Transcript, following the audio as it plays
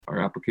Our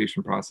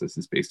application process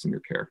is based on your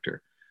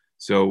character.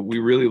 So we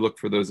really look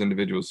for those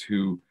individuals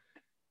who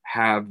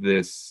have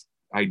this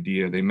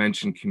idea. They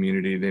mentioned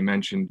community. They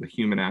mentioned the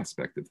human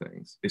aspect of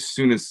things. As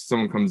soon as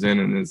someone comes in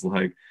and is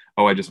like,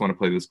 oh, I just want to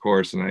play this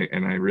course and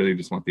I really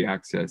just want the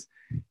access,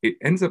 it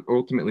ends up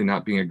ultimately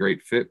not being a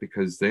great fit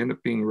because they end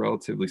up being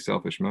relatively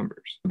selfish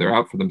members. They're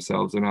out for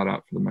themselves. They're not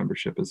out for the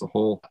membership as a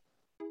whole.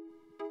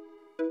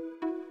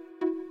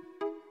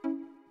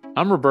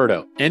 I'm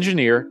Roberto,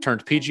 engineer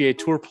turned PGA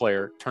Tour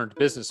player turned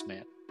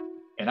businessman.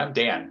 And I'm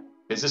Dan,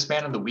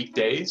 businessman on the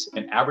weekdays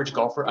and average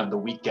golfer on the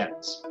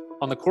weekends.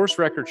 On the Course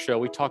Record Show,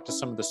 we talk to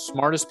some of the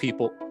smartest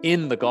people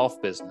in the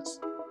golf business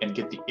and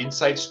get the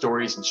inside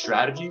stories and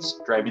strategies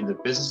driving the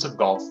business of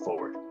golf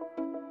forward.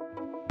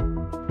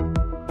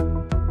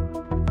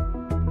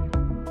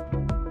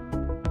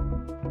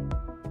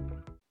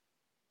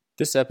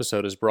 This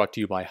episode is brought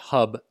to you by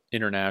Hub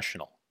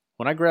International.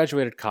 When I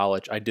graduated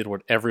college, I did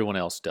what everyone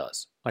else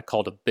does. I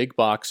called a big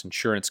box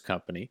insurance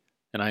company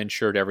and I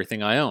insured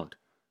everything I owned,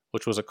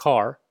 which was a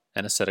car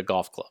and a set of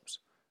golf clubs.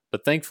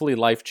 But thankfully,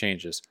 life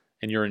changes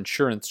and your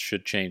insurance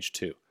should change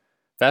too.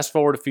 Fast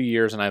forward a few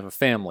years and I have a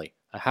family,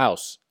 a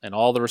house, and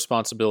all the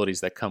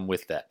responsibilities that come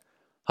with that.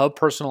 Hub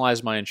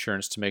personalized my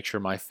insurance to make sure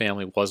my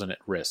family wasn't at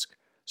risk.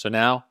 So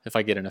now, if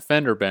I get an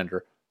fender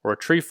bender or a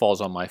tree falls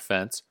on my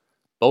fence,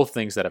 both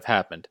things that have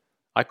happened,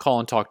 I call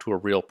and talk to a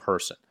real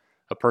person,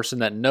 a person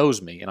that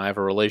knows me and I have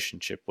a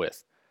relationship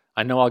with.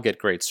 I know I'll get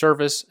great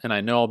service and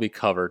I know I'll be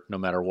covered no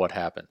matter what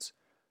happens.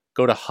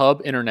 Go to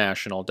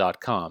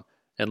hubinternational.com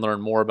and learn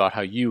more about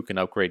how you can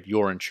upgrade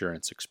your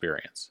insurance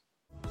experience.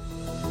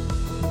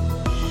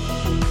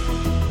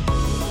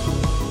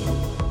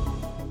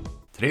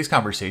 Today's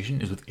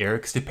conversation is with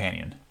Eric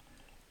Stepanian.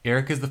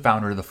 Eric is the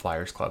founder of the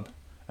Flyers Club,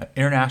 an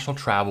international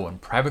travel and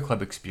private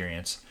club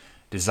experience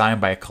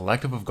designed by a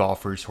collective of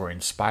golfers who are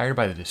inspired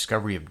by the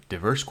discovery of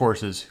diverse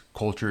courses,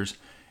 cultures,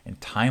 and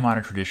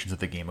time-honored traditions of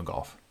the game of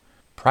golf.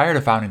 Prior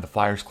to founding the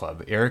Flyers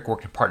Club, Eric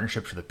worked in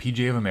partnerships with the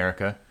PGA of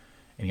America,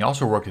 and he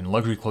also worked in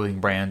luxury clothing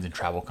brands and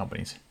travel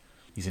companies.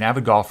 He's an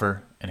avid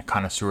golfer and a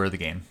connoisseur of the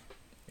game.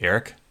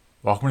 Eric,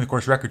 welcome to the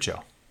Course Record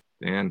Show.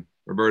 Dan,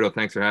 Roberto,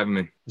 thanks for having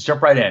me. Let's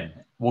jump right in.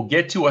 We'll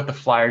get to what the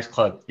Flyers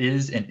Club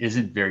is and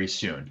isn't very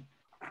soon.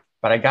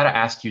 But I got to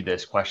ask you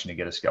this question to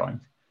get us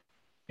going.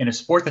 In a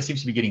sport that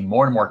seems to be getting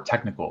more and more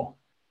technical,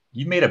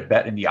 you made a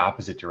bet in the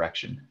opposite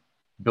direction,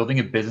 building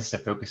a business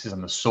that focuses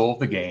on the soul of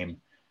the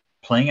game,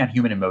 playing on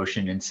human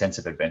emotion and sense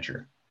of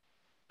adventure.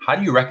 How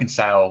do you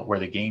reconcile where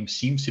the game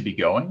seems to be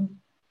going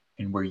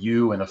and where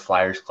you and the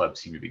Flyers Club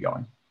seem to be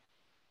going?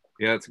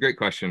 Yeah, it's a great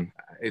question.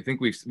 I think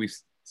we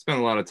spent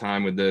a lot of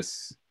time with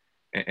this,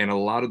 and a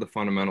lot of the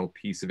fundamental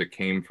piece of it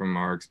came from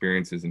our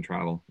experiences in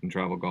travel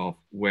golf,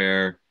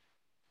 where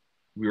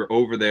we were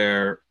over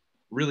there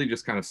really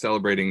just kind of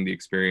celebrating the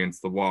experience,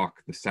 the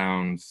walk, the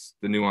sounds,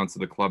 the nuance of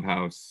the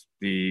clubhouse,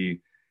 the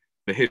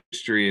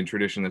history and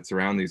tradition that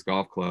surround these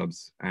golf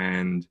clubs,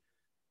 and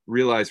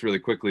realized really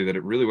quickly that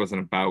it really wasn't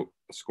about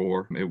a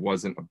score. It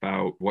wasn't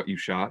about what you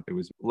shot. It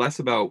was less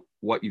about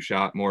what you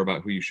shot, more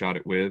about who you shot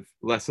it with,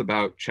 less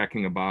about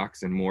checking a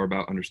box and more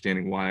about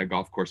understanding why a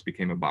golf course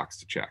became a box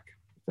to check,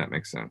 if that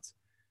makes sense.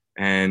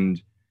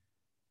 And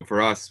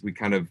for us, we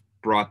kind of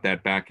brought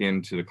that back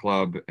into the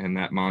club and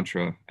that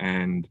mantra.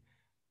 And,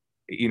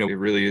 you know, it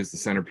really is the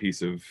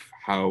centerpiece of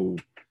how,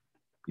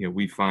 you know,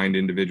 we find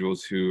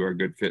individuals who are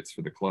good fits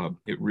for the club.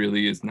 It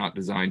really is not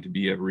designed to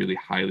be a really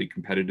highly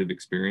competitive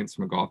experience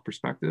from a golf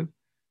perspective.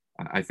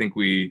 I think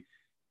we,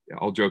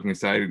 all joking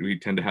aside, we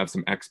tend to have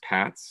some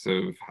expats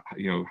of,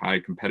 you know, high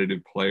competitive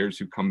players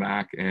who come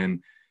back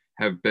and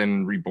have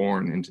been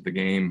reborn into the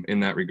game in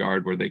that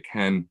regard where they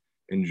can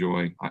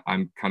enjoy.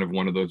 I'm kind of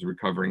one of those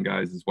recovering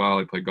guys as well.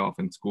 I played golf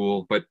in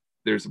school, but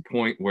there's a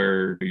point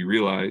where you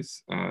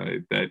realize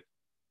that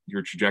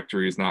your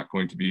trajectory is not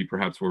going to be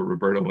perhaps where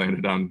Roberto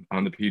landed on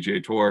the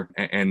PGA Tour.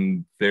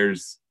 And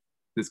there's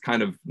this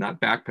kind of not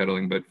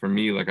backpedaling, but for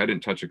me, like I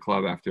didn't touch a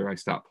club after I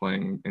stopped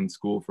playing in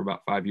school for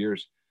about 5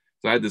 years.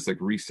 So I had this like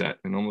reset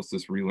and almost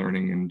this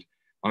relearning and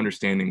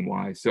understanding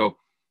why. So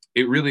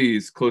it really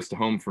is close to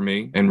home for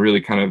me and really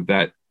kind of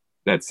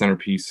that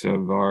centerpiece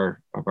of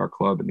our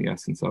club and the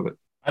essence of it.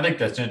 I think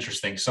that's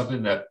interesting.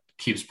 Something that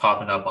keeps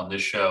popping up on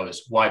this show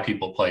is why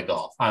people play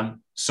golf.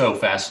 I'm so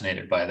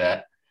fascinated by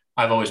that.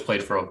 I've always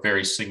played for a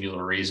very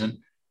singular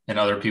reason, and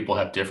other people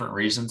have different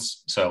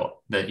reasons. So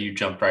that you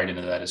jumped right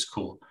into that is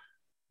cool.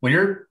 When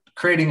you're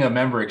creating a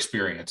member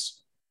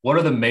experience, what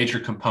are the major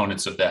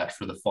components of that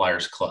for the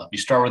Flyers Club? You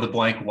start with a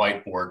blank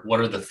whiteboard. What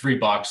are the 3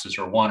 boxes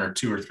or 1 or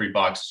 2 or 3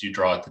 boxes you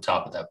draw at the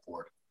top of that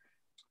board?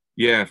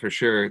 Yeah, for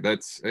sure.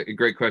 That's a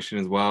great question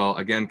as well.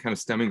 Again, kind of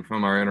stemming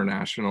from our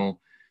international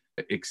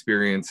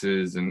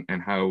experiences and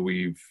how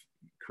we've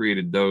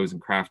created those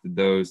and crafted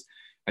those.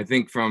 I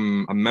think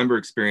from a member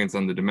experience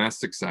on the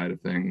domestic side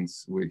of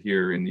things, we're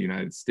here in the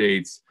United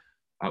States,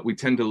 we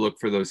tend to look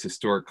for those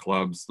historic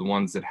clubs, the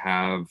ones that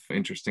have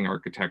interesting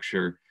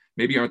architecture,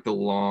 maybe aren't the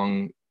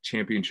long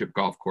championship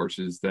golf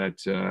courses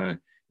that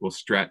will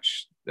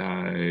stretch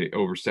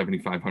over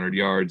 7,500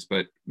 yards,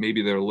 but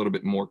maybe they're a little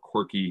bit more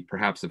quirky,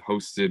 perhaps have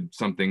hosted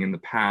something in the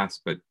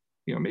past, but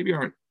maybe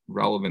aren't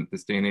relevant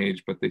this day and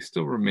age, but they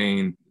still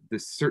remain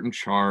this certain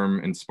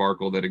charm and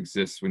sparkle that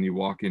exists when you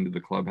walk into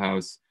the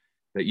clubhouse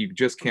that you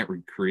just can't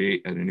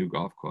recreate at a new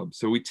golf club.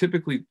 So we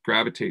typically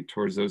gravitate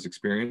towards those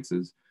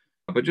experiences,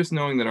 but just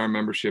knowing that our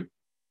membership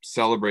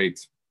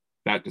celebrates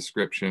that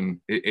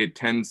description, it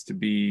tends to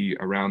be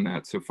around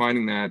that. So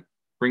finding that,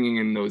 bringing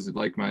in those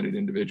like-minded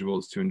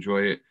individuals to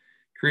enjoy it,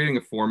 creating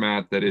a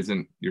format that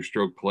isn't your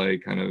stroke play,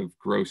 kind of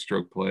gross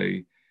stroke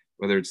play,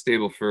 whether it's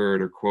Stableford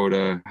or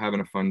Quota,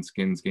 having a fun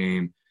skins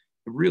game,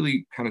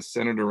 really kind of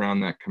centered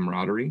around that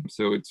camaraderie.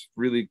 So it's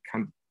really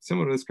kind of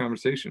similar to this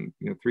conversation,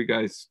 three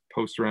guys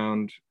post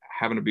round,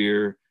 having a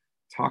beer,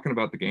 talking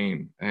about the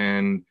game.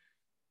 And,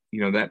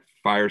 that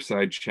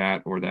fireside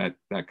chat or that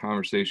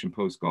conversation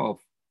post golf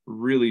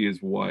really is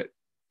what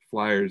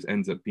Flyers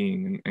ends up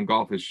being. And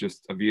golf is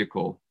just a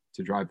vehicle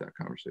to drive that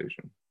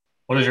conversation.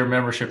 What does your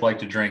membership like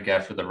to drink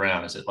after the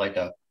round? Is it like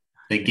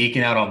they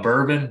geeking out on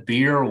bourbon,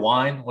 beer,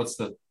 wine?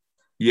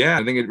 Yeah,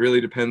 I think it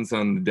really depends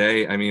on the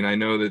day. I mean, I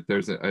know that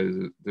there's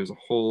a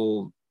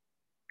whole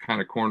kind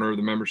of corner of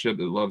the membership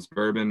that loves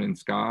bourbon and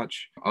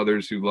scotch,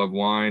 others who love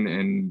wine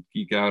and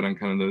geek out on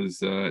kind of those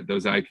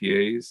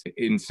IPAs.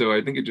 And so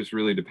I think it just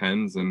really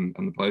depends on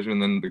the pleasure.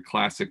 And then the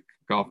classic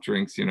golf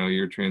drinks,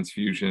 your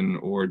transfusion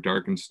or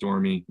dark and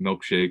stormy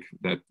milkshake,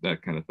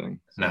 that kind of thing.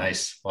 So,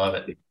 nice. Love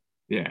it.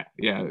 Yeah.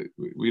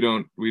 We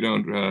don't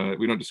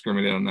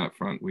discriminate on that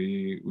front.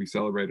 We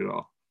celebrate it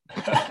all.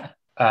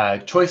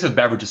 Choice of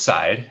beverage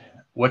aside,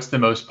 what's the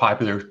most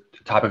popular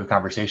topic of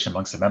conversation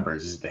amongst the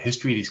members? Is it the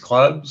history of these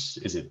clubs?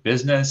 Is it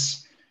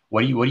business?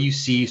 What do you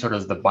see sort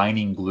of the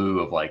binding glue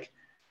of like,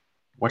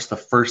 what's the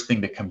first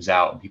thing that comes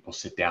out when people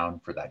sit down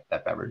for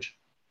that beverage?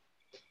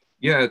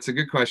 Yeah, it's a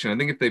good question. I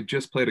think if they've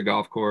just played a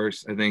golf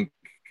course, I think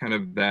kind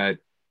of that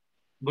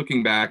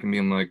looking back and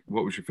being like,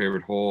 what was your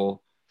favorite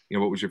hole?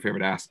 What was your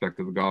favorite aspect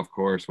of the golf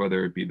course,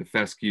 whether it be the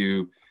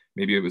fescue,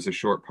 maybe it was a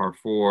short par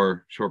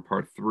 4, short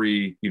par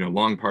 3,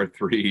 long par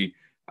 3,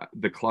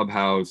 the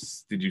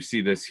clubhouse. Did you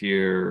see this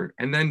here?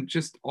 And then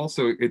just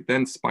also it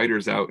then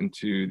spiders out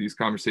into these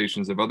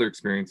conversations of other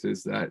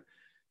experiences that,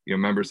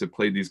 members have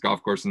played these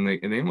golf courses and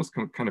they almost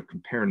kind of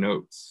compare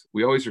notes.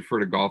 We always refer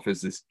to golf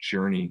as this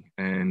journey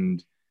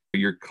and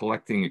you're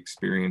collecting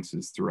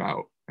experiences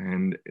throughout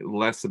and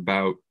less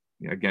about,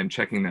 again,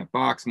 checking that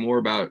box, more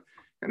about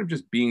kind of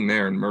just being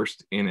there,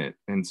 immersed in it.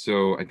 And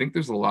so I think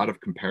there's a lot of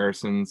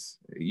comparisons.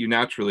 You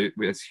naturally,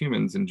 as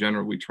humans in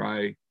general, we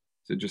try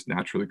to just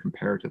naturally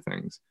compare to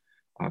things.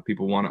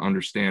 People want to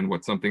understand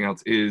what something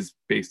else is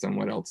based on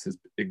what else has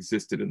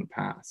existed in the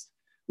past.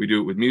 We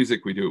do it with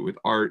music, we do it with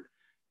art,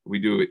 we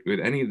do it with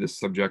any of this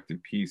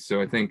subjective piece.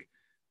 So I think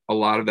a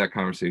lot of that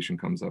conversation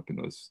comes up in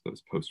those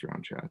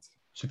post-round chats.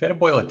 So if you had to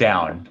boil it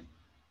down,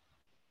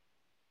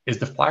 is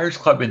the Flyers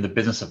Club in the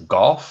business of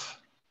golf,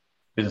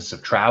 business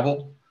of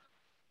travel,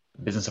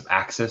 business of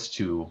access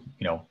to,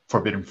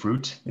 forbidden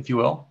fruit, if you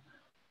will,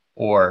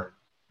 or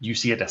do you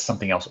see it as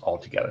something else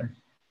altogether?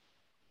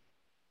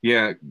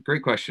 Yeah,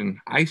 great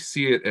question. I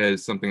see it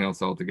as something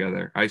else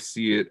altogether. I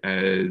see it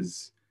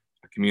as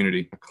a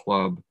community, a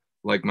club,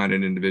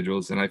 like-minded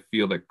individuals. And I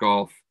feel that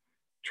golf,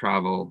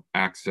 travel,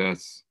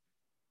 access,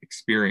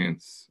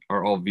 experience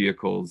are all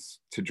vehicles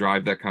to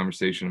drive that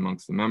conversation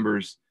amongst the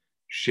members,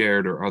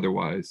 shared or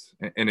otherwise.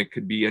 And it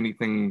could be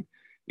anything.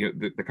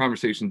 The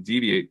conversations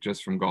deviate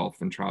just from golf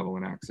and travel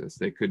and access.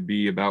 They could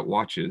be about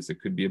watches. It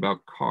could be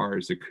about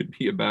cars. It could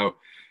be about,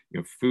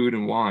 food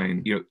and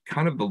wine,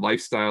 kind of the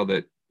lifestyle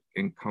that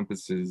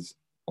encompasses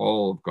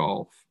all of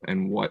golf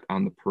and what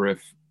on the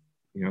periph,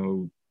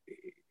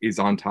 is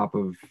on top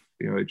of,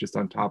 just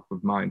on top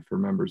of mind for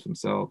members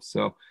themselves.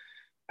 So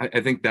I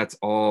think that's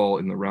all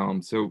in the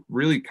realm. So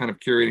really kind of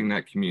curating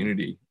that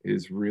community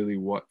is really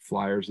what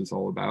Flyers is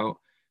all about.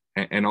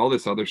 And all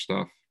this other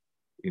stuff,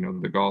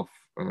 the golf,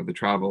 the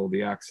travel,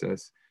 the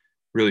access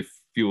really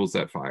fuels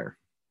that fire.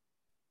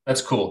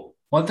 That's cool.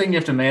 One thing you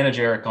have to manage,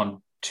 Eric,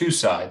 on two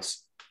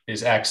sides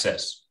is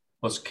access.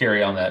 Let's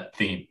carry on that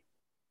theme.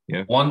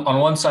 Yeah. On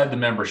one side, the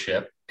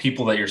membership,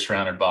 people that you're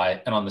surrounded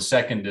by, and on the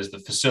second is the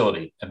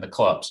facility and the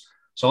clubs.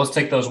 So let's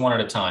take those one at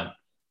a time.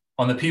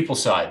 On the people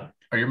side,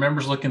 are your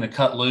members looking to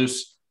cut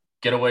loose,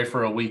 get away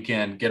for a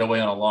weekend, get away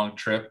on a long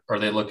trip? Or are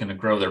they looking to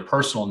grow their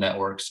personal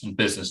networks and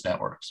business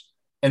networks?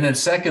 And then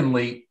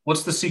secondly,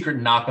 what's the secret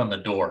knock on the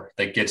door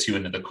that gets you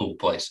into the cool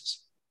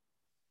places?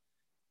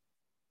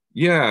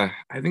 Yeah,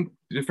 I think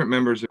different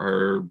members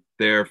are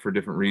there for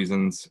different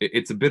reasons.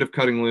 It's a bit of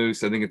cutting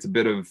loose. I think it's a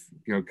bit of,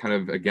 kind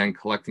of, again,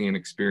 collecting an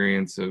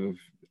experience of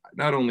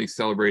not only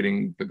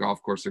celebrating the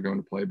golf course they're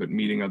going to play, but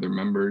meeting other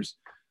members.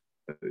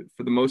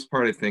 For the most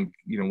part, I think,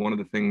 one of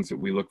the things that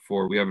we look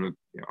for, we have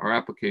our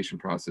application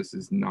process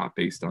is not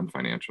based on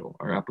financial.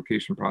 Our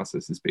application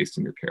process is based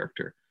on your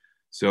character.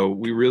 So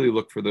we really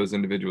look for those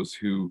individuals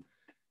who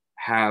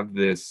have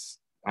this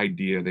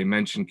idea. They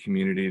mention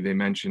community. They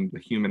mention the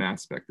human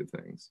aspect of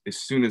things. As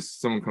soon as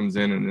someone comes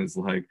in and is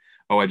like,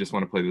 oh, I just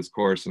want to play this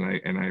course and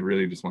I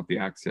really just want the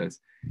access,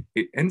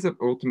 it ends up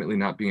ultimately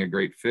not being a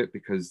great fit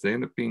because they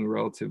end up being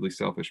relatively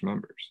selfish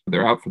members.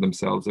 They're out for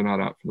themselves. They're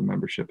not out for the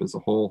membership as a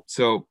whole.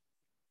 So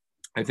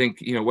I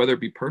think, whether it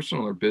be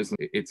personal or business,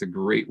 it's a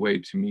great way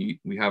to meet.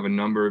 We have a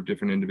number of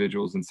different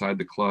individuals inside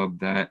the club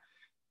that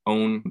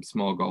own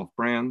small golf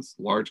brands,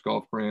 large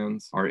golf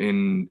brands, are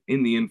in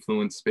the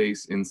influence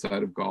space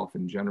inside of golf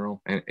in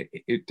general. And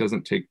it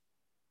doesn't take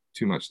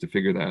too much to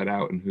figure that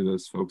out and who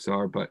those folks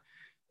are. But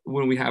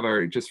when we have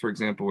just for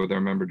example, with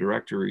our member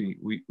directory,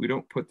 we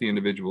don't put the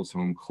individual's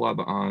home club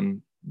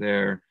on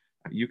there.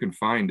 You can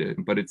find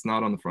it, but it's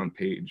not on the front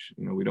page.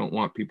 We don't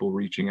want people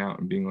reaching out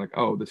and being like,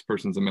 oh, this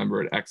person's a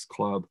member at X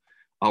club.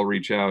 I'll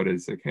reach out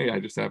as like, hey, I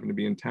just happen to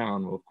be in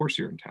town. Well, of course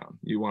you're in town.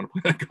 You want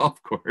to play a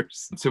golf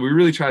course. So we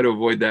really try to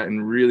avoid that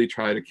and really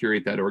try to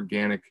curate that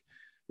organic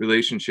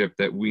relationship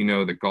that we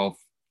know that golf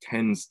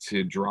tends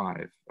to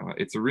drive.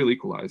 It's a real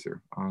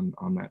equalizer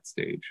on that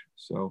stage.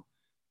 So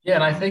yeah,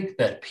 and I think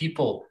that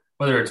people,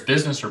 whether it's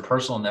business or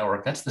personal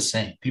network, that's the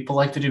same. People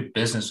like to do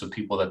business with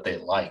people that they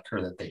like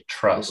or that they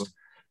trust.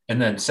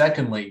 And then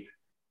secondly,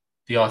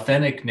 the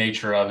authentic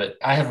nature of it.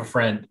 I have a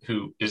friend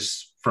who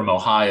is from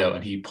Ohio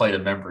and he played a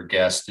member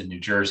guest in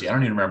New Jersey. I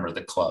don't even remember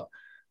the club,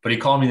 but he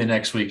called me the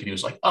next week and he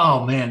was like,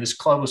 oh man, this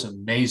club was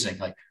amazing.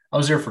 Like I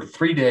was there for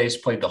 3 days,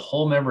 played the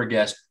whole member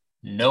guest.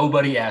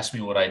 Nobody asked me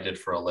what I did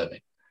for a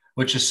living,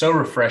 which is so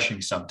refreshing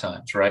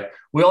sometimes, right?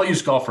 We all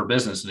use golf for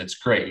business and it's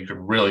great. You can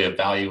really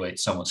evaluate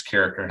someone's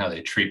character and how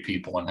they treat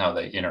people and how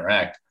they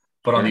interact.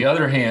 But on the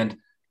other hand,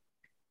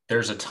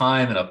 there's a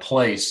time and a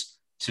place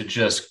to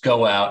just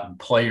go out and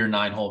play your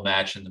 9-hole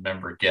match in the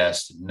member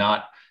guest and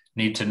not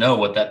need to know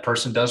what that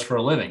person does for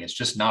a living. It's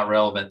just not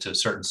relevant to a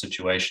certain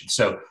situation.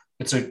 So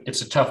it's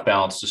a tough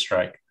balance to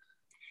strike.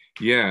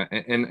 Yeah.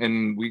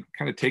 And we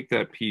kind of take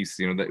that piece,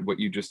 that what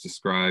you just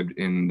described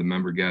in the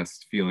member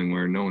guest feeling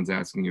where no one's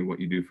asking you what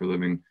you do for a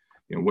living,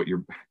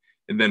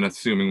 and then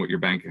assuming what your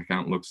bank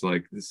account looks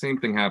like. The same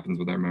thing happens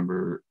with our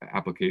member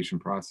application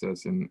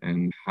process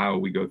and how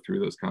we go through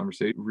those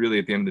conversations. Really,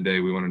 at the end of the day,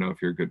 we want to know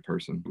if you're a good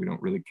person. We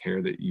don't really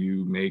care that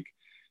you make,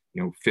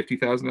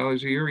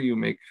 $50,000 a year or you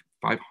make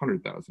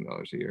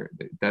 $500,000 a year.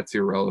 That's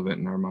irrelevant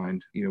in our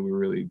mind. We're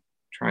really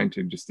trying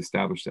to just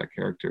establish that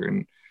character.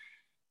 And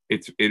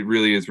it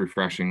really is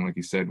refreshing, like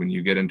you said, when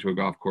you get into a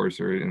golf course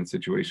or in a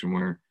situation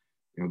where,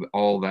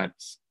 all that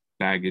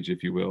baggage,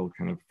 if you will,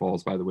 kind of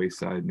falls by the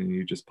wayside and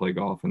you just play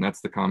golf. And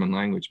that's the common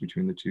language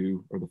between the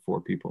 2 or the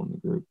 4 people in the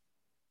group.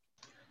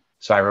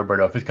 Sorry,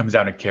 Roberto, if it comes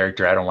down to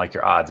character, I don't like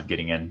your odds of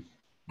getting in.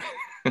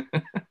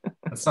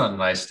 That's not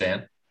nice,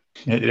 Dan.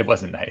 It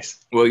wasn't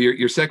nice. Well,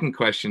 your second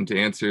question, to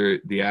answer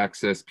the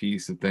access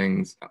piece of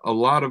things, a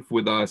lot of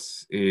with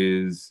us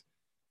is,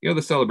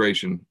 the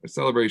celebration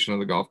of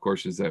the golf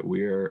courses that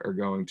we are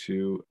going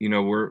to.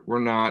 We're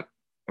not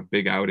a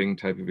big outing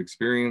type of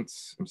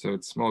experience. And so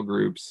it's small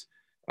groups.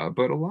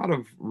 But a lot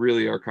of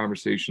really our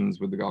conversations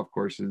with the golf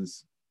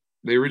courses,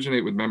 they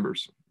originate with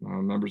members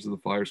of the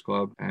Flyers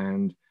Club.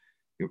 And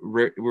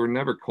we're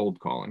never cold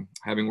calling.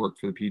 Having worked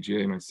for the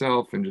PGA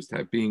myself and just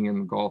being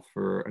in golf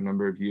for a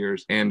number of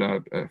years, and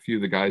a few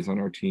of the guys on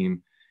our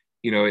team,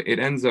 it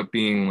ends up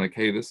being like,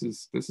 hey, this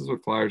is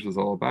what Flyers is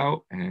all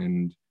about.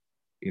 And,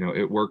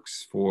 it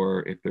works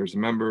for, if there's a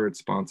member, it's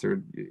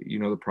sponsored,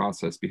 the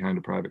process behind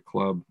a private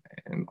club.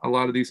 And a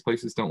lot of these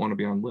places don't want to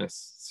be on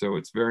lists. So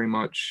it's very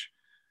much,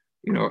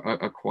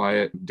 a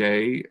quiet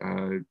day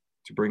to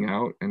bring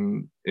out,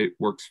 and it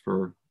works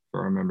for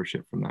our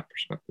membership from that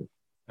perspective.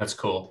 That's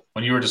cool.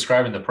 When you were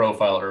describing the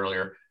profile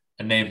earlier,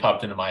 a name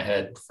popped into my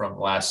head from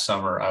last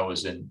summer. I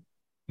was in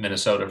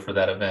Minnesota for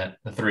that event,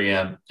 the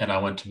 3M, and I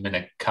went to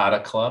Minnetonka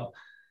Club.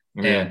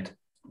 And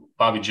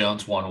Bobby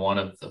Jones won one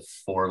of the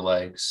 4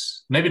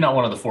 legs. Maybe not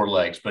one of the 4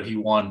 legs, but he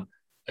won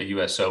a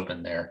U.S.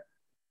 Open there.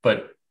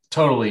 But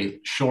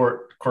totally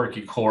short,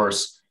 quirky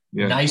course,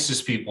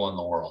 nicest people in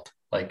the world.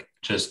 Like,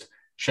 just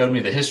showed me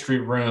the history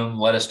room,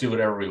 let us do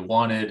whatever we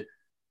wanted.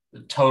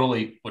 It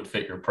totally would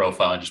fit your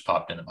profile and just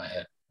popped into my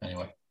head.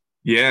 Anyway.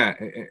 Yeah.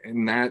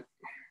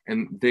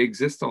 And they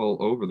exist all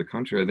over the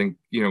country. I think,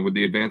 with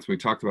the advancement, we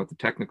talked about the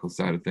technical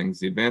side of things,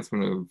 the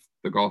advancement of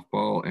the golf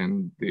ball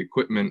and the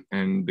equipment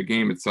and the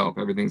game itself,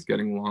 everything's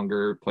getting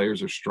longer.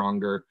 Players are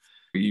stronger.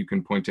 You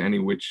can point to any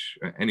which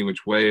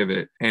way of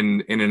it.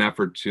 And in an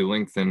effort to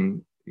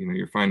lengthen,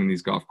 you're finding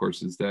these golf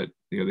courses that,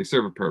 they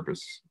serve a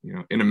purpose.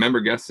 In a member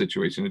guest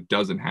situation, it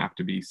doesn't have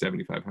to be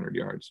 7,500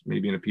 yards.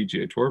 Maybe in a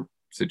PGA Tour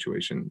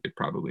situation, it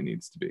probably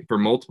needs to be, for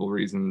multiple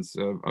reasons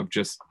of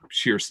just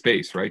sheer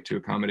space, right? To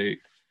accommodate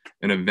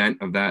an event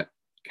of that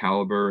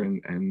caliber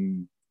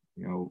and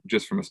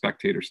just from a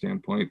spectator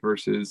standpoint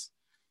versus,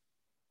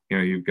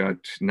 you've got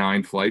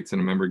 9 flights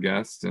and a member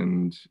guest,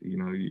 and,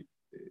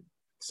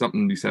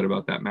 something to be said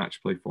about that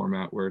match play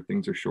format where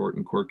things are short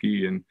and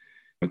quirky and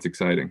it's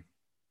exciting.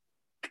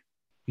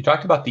 You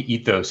talked about the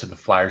ethos of the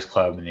Flyers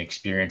Club and the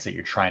experience that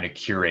you're trying to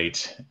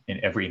curate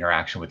in every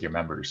interaction with your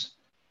members.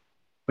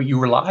 but you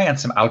rely on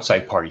some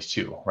outside parties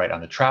too, right?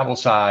 On the travel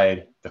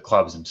side, the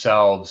clubs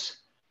themselves.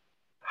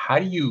 How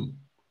do you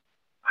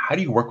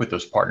work with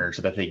those partners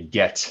so that they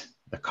get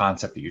the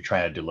concept that you're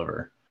trying to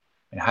deliver?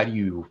 And how do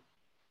you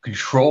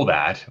control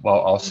that while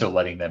also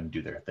letting them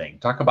do their thing?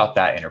 Talk about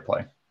that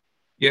interplay.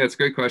 Yeah, it's a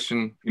great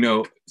question.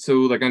 So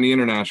like on the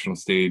international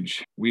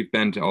stage, we've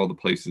been to all the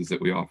places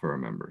that we offer our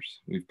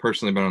members. We've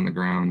personally been on the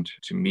ground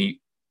to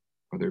meet,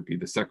 whether it be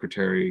the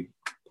secretary,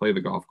 play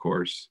the golf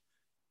course,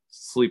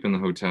 sleep in the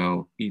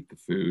hotel, eat the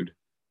food,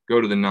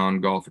 go to the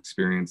non-golf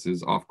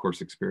experiences,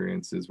 off-course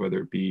experiences, whether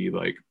it be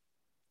like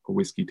a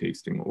whiskey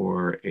tasting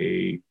or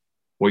a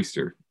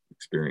oyster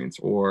experience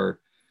or,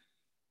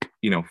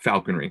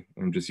 falconry.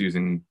 I'm just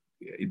using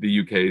the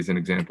UK as an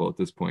example at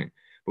this point.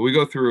 But we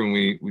go through and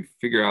we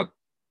figure out,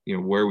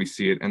 where we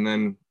see it. And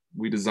then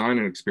we design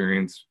an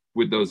experience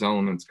with those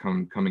elements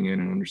coming in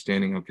and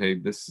understanding, okay,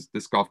 this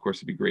golf course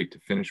would be great to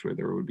finish with,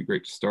 or it would be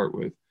great to start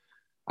with.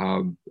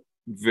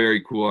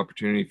 Very cool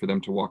opportunity for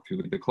them to walk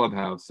through the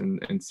clubhouse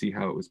and see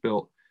how it was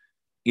built.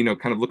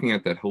 Kind of looking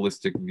at that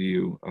holistic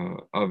view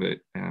of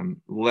it,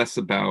 less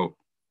about,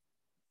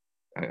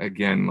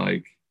 again,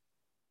 like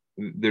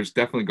there's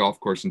definitely golf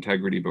course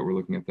integrity, but we're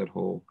looking at that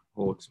whole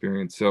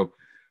experience. So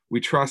we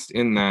trust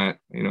in that,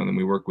 then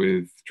we work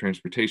with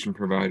transportation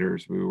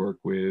providers. We work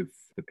with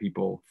the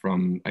people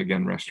from,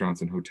 again,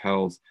 restaurants and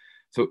hotels.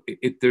 So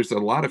there's a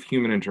lot of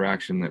human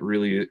interaction that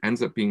really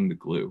ends up being the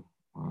glue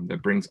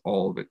that brings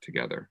all of it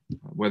together,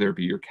 whether it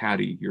be your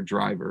caddy, your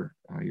driver,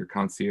 your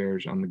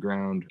concierge on the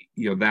ground.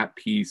 That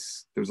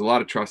piece, there's a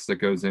lot of trust that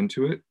goes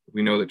into it.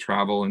 We know that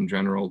travel in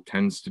general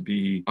tends to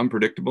be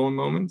unpredictable in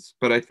moments,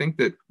 but I think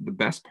that the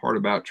best part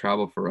about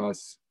travel for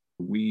us,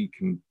 we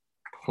can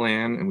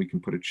plan and we can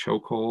put a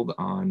chokehold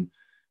on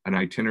an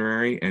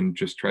itinerary and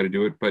just try to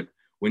do it. But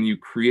when you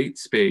create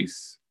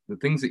space, the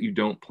things that you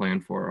don't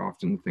plan for are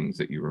often the things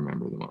that you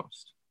remember the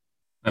most.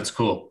 That's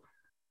cool.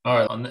 All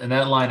right. In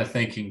that line of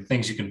thinking,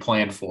 things you can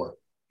plan for.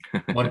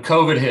 When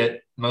COVID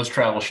hit, most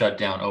travel shut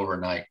down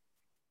overnight.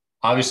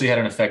 Obviously had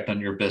an effect on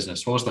your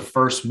business. What was the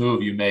first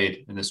move you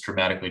made in this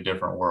dramatically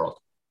different world?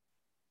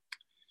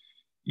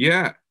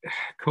 Yeah,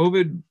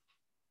 COVID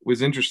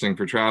was interesting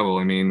for travel.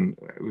 I mean,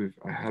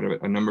 I had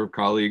a number of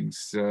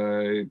colleagues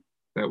that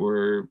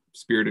were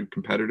spirited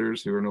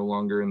competitors who are no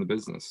longer in the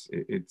business.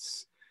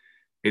 It's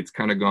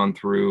kind of gone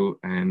through,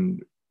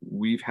 and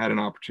we've had an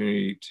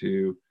opportunity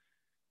to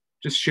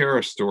just share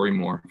our story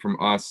more from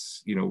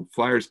us.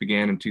 Flyers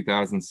began in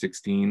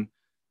 2016.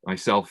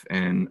 Myself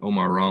and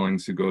Omar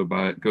Rawlings, who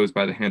goes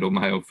by the handle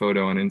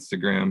MyOphoto on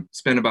Instagram,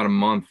 spent about a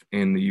month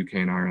in the UK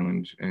and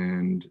Ireland.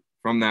 And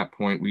from that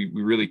point, we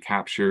really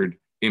captured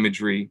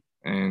imagery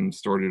and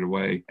stored it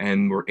away,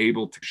 and were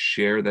able to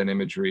share that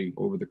imagery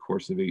over the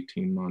course of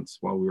 18 months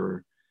while we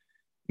were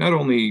not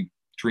only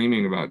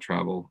dreaming about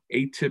travel.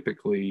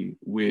 Atypically,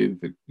 with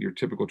your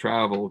typical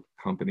travel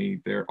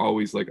company, they're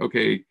always like,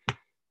 okay,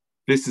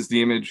 this is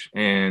the image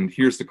and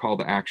here's the call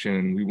to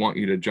action. We want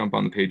you to jump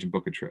on the page and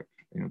book a trip.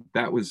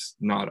 That was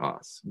not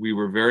us. We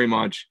were very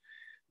much,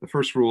 the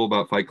first rule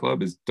about Fight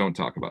Club is don't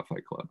talk about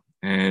Fight Club.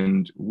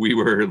 And we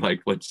were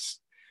like, let's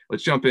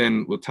jump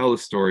in, we'll tell the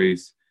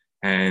stories,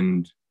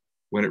 and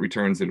when it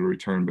returns, it'll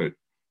return. But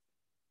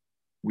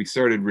we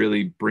started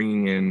really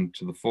bringing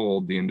into the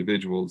fold the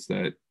individuals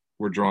that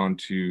were drawn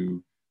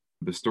to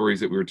the stories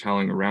that we were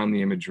telling around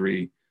the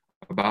imagery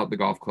about the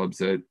golf clubs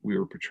that we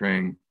were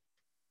portraying.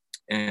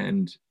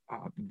 And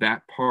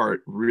that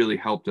part really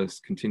helped us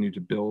continue to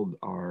build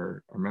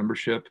our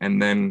membership.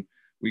 And then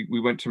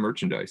we went to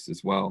merchandise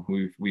as well.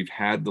 We've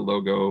had the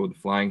logo, the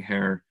flying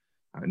hare,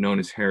 known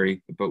as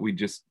Harry, but we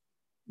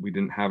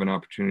didn't have an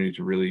opportunity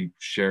to really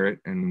share it.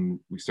 And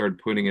we started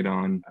putting it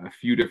on a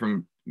few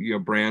different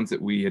brands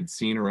that we had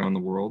seen around the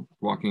world,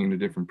 walking into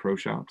different pro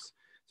shops.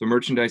 So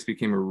merchandise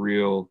became a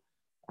real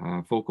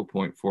focal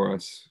point for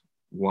us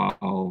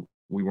while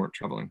we weren't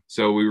traveling.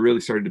 So we really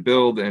started to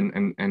build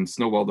and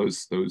snowball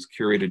those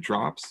curated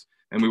drops.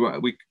 And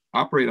we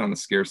operate on a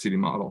scarcity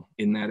model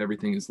in that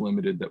everything is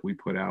limited that we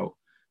put out.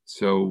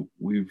 So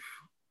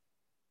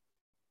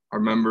our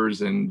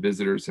members and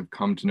visitors have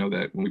come to know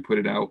that when we put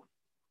it out,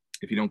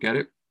 if you don't get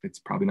it, it's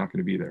probably not going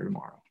to be there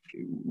tomorrow.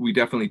 We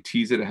definitely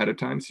tease it ahead of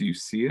time so you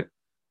see it,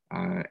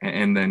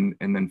 and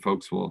then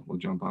folks will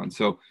jump on.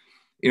 So,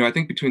 I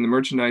think between the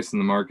merchandise and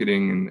the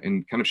marketing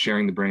and kind of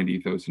sharing the brand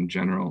ethos in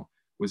general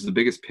was the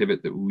biggest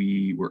pivot that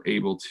we were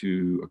able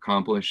to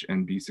accomplish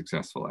and be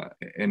successful at,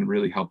 and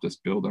really helped us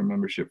build our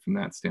membership from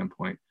that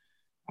standpoint.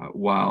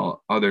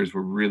 While others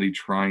were really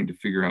trying to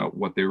figure out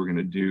what they were going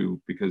to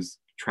do, because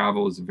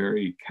travel is a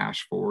very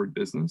cash forward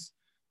business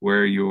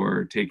where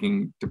you're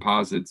taking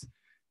deposits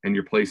and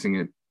you're placing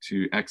it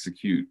to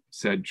execute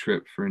said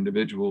trip for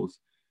individuals.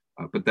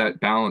 But that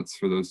balance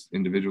for those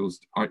individuals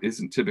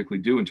isn't typically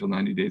due until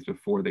 90 days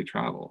before they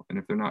travel. And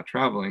if they're not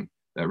traveling,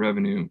 that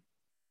revenue,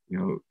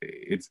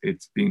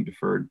 it's being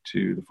deferred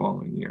to the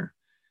following year.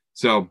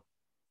 So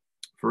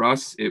for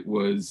us, it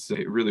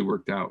really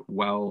worked out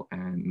well.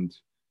 And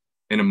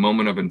in a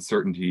moment of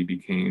uncertainty,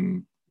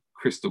 became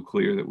crystal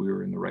clear that we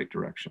were in the right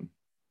direction.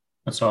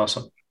 That's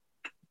awesome.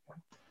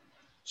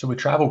 So with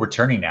travel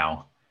returning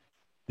now,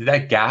 did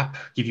that gap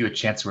give you a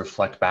chance to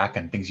reflect back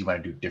on things you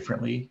want to do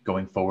differently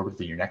going forward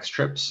with your next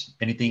trips?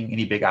 Anything,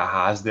 any big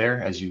ahas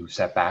there as you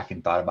sat back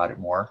and thought about it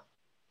more?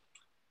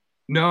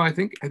 No, I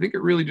think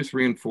it really just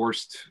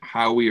reinforced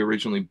how we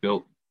originally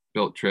built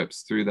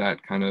trips through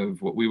that kind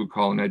of what we would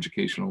call an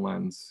educational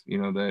lens.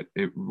 You know, that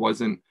it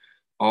wasn't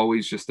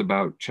always just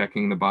about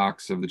checking the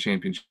box of the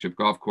championship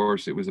golf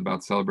course. It was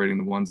about celebrating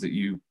the ones that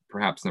you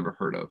perhaps never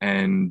heard of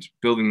and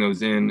building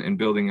those in and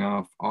building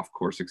off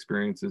course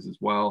experiences as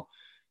well.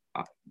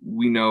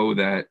 We know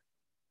that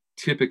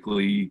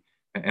typically,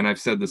 and I've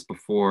said this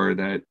before,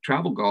 that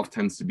travel golf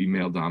tends to be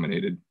male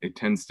dominated. It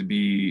tends to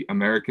be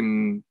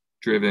American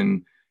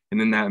driven.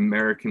 And in that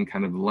American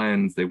kind of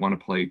lens, they want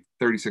to play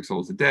 36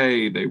 holes a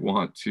day. They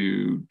want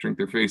to drink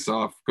their face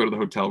off, go to the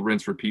hotel,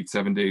 rinse, repeat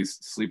 7 days,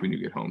 sleep when you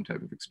get home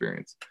type of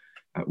experience.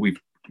 We've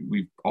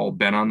all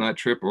been on that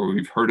trip or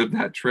we've heard of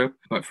that trip.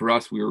 But for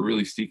us, we were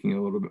really seeking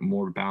a little bit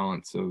more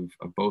balance of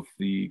both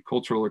the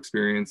cultural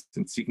experience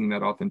and seeking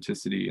that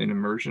authenticity and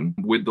immersion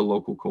with the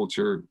local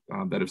culture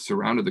that have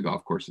surrounded the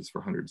golf courses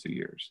for hundreds of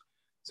years.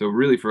 So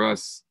really for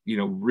us,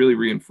 really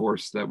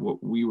reinforced that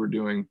what we were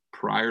doing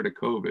prior to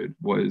COVID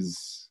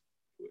was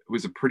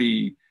a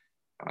pretty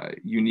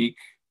unique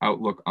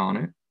outlook on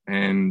it.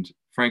 And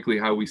frankly,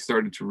 how we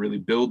started to really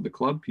build the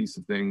club piece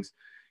of things,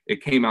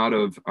 it came out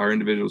of our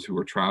individuals who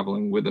were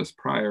traveling with us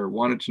prior,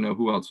 wanted to know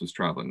who else was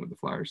traveling with the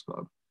Flyers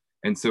Club.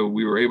 And so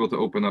we were able to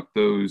open up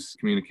those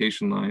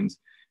communication lines,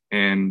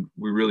 and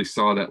we really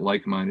saw that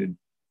like-minded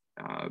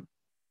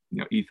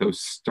ethos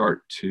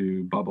start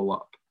to bubble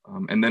up.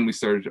 And then we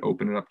started to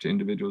open it up to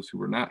individuals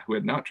who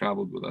had not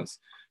traveled with us,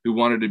 who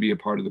wanted to be a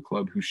part of the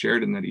club, who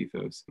shared in that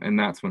ethos. And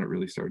that's when it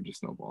really started to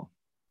snowball.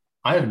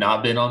 I have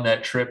not been on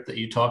that trip that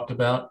you talked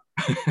about,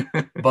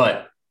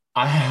 but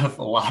I have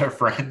a lot of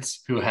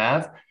friends who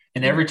have.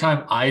 And every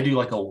time I do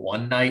like a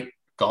 1 night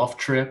golf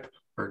trip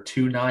or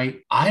 2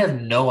 night, I have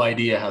no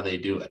idea how they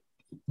do it.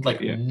 Like,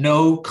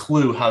 no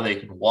clue how they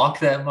can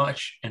walk that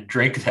much and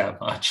drink that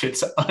much.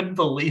 It's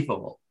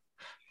unbelievable.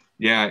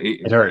 Yeah.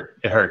 It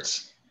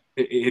hurts.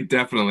 It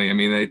definitely, I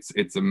mean,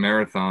 it's a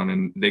marathon,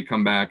 and they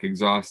come back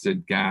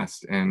exhausted,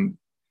 gassed, and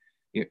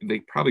they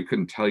probably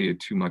couldn't tell you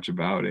too much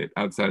about it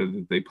outside of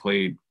that they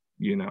played,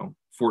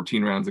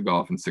 14 rounds of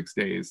golf in 6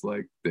 days.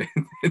 Like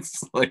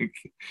it's like,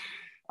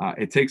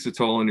 it takes a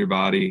toll on your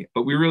body,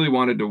 but we really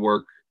wanted to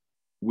work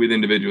with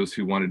individuals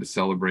who wanted to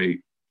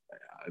celebrate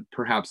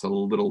perhaps a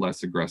little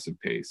less aggressive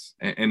pace.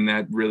 And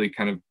that really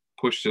kind of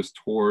pushed us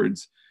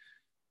towards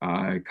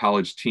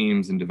college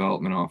teams and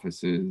development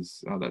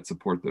offices that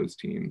support those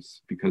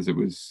teams, because it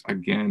was,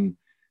 again,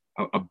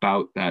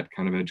 about that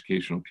kind of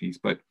educational piece.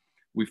 But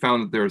we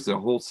found that there's a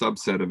whole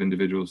subset of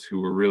individuals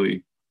who were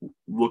really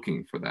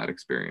looking for that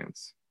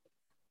experience.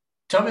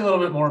 Tell me a little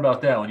bit more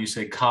about that. When you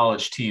say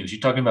college teams, you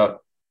talking about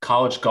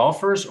college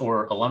golfers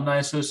or alumni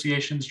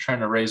associations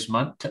trying to raise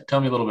money? Tell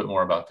me a little bit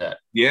more about that.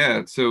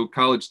 Yeah, so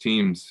college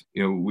teams,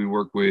 we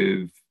work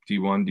with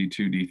D1,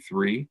 D2,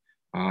 D3,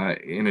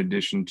 in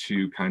addition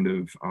to kind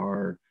of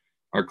our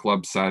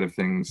club side of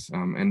things.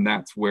 And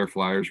that's where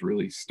Flyers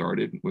really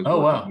started, was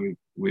working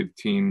with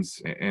teams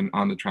and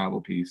on the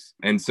travel piece.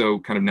 And so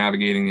kind of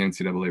navigating the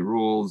NCAA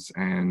rules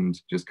and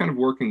just kind of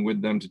working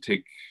with them to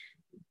take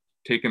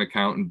an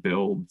account and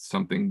build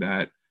something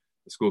that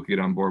the school could get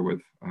on board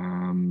with.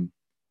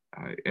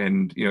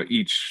 And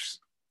each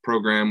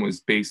program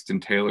was based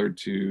and tailored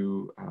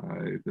to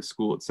the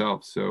school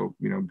itself. So,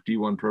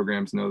 D1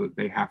 programs know that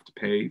they have to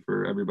pay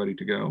for everybody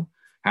to go,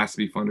 has to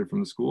be funded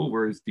from the school,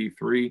 whereas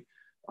D3,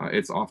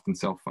 it's often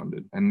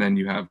self-funded. And then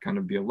you have kind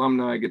of the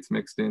alumni gets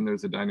mixed in.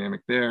 There's a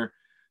dynamic there.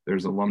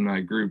 There's alumni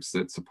groups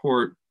that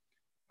support.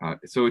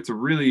 So it's a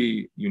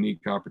really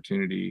unique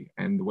opportunity.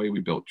 And the way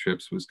we built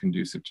trips was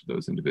conducive to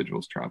those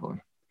individuals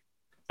traveling.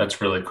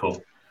 That's really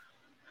cool.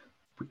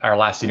 Our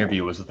last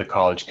interview was with a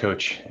college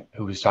coach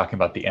who was talking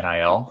about the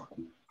NIL.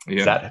 Yeah.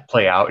 Does that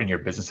play out in your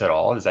business at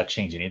all? Does that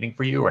change anything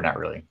for you or not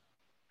really?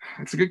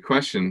 That's a good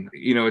question.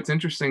 It's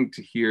interesting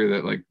to hear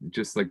that,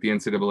 just like the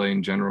NCAA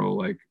in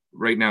general,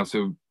 right now,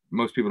 so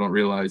most people don't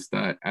realize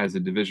that as a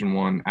Division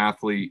I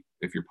athlete,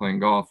 if you're playing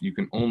golf, you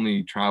can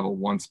only travel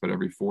once but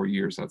every 4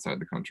 years outside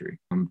the country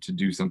to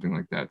do something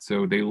like that.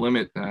 So they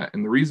limit that.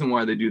 And the reason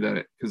why they do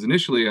that, because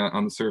initially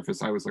on the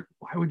surface, I was like,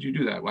 why would you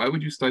do that? Why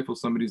would you stifle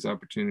somebody's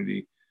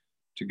opportunity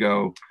to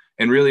go?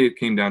 And really it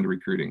came down to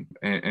recruiting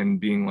and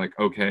being like,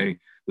 okay,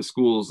 the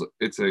schools,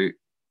 it's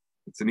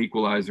an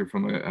equalizer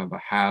of a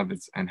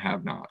haves and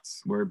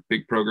have-nots, where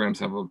big programs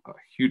have a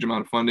huge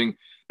amount of funding.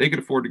 They could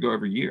afford to go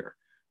every year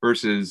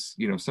versus,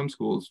 some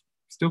schools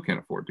still can't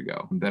afford to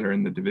go that are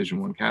in the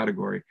Division I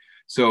category.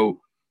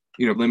 So,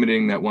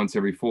 limiting that once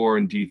every 4,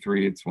 and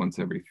D3, it's once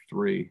every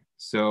 3.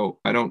 So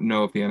I don't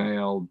know if the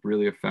NIL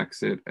really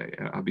affects it.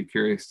 I'll be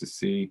curious to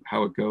see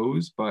how it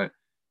goes, but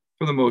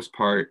for the most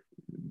part,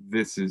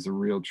 this is a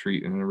real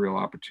treat and a real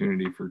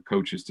opportunity for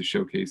coaches to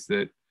showcase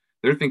that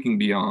they're thinking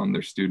beyond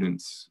their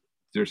student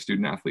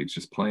athletes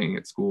just playing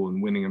at school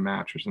and winning a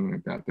match or something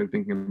like that. They're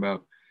thinking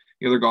about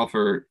the other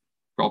golfer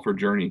golfer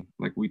journey,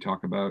 like we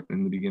talk about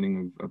in the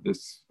beginning of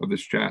this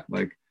chat.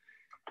 Like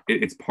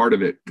it's part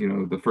of it. You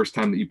know, the first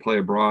time that you play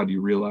abroad,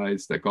 you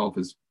realize that golf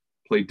is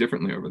played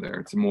differently over there.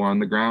 It's more on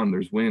the ground.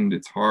 There's wind.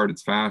 It's hard.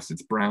 It's fast.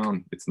 It's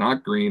brown. It's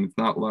not green. It's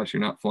not lush.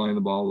 You're not flying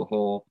the ball to the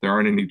hole. There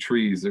aren't any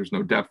trees. There's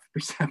no depth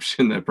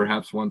perception that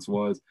perhaps once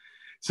was.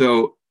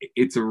 So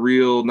it's a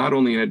real, not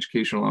only an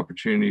educational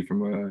opportunity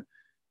from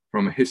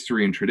a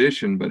history and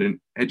tradition, but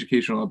an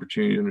educational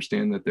opportunity to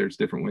understand that there's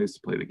different ways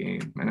to play the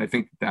game. And I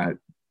think that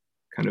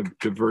kind of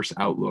diverse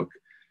outlook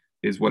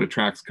is what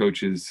attracts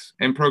coaches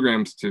and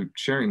programs to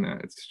sharing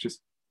that. It's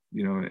just,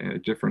 you know, a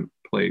different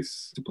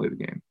place to play the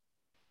game.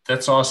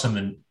 That's awesome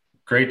and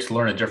great to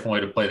learn a different way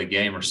to play the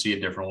game or see a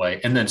different way,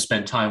 and then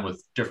spend time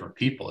with different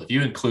people. If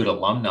you include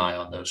alumni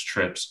on those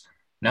trips,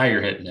 now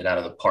you're hitting it out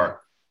of the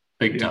park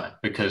big time,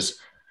 because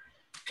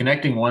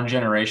connecting one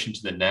generation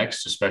to the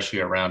next, especially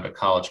around a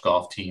college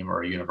golf team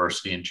or a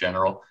university in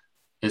general,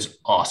 is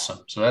awesome.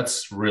 So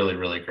that's really,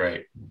 really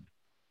great.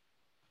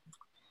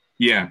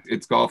 Yeah,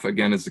 it's golf,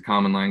 again, as a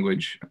common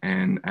language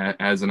and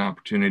as an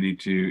opportunity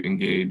to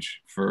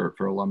engage for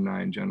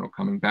alumni in general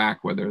coming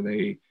back, whether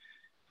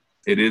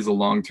it is a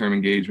long-term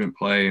engagement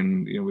play.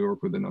 And, you know, we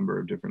work with a number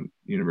of different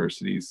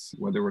universities,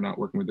 whether we're not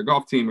working with their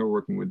golf team or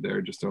working with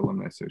their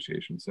alumni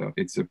association. So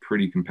it's a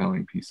pretty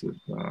compelling piece of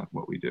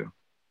what we do.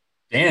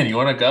 Dan, you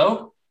want to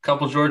go? A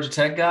couple Georgia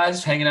Tech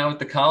guys hanging out with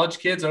the college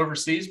kids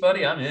overseas,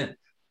 buddy? I'm in.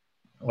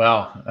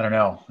 Well, I don't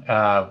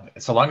know.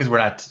 So long as we're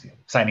not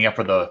signing up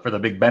for the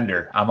big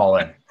bender, I'm all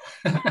in.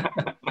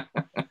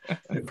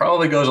 It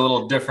probably goes a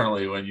little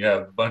differently when you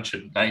have a bunch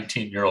of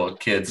 19-year-old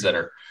kids that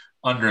are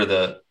under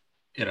the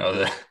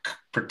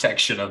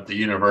protection of the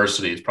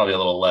university. It's probably a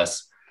little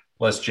less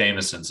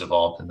Jamesons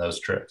involved in those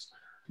trips.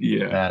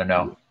 Yeah. I don't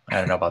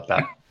know about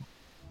that.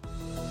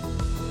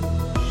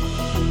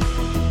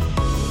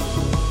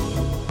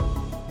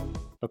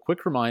 A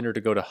quick reminder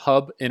to go to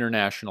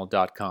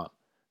hubinternational.com.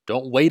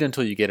 Don't wait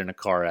until you get in a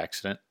car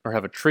accident or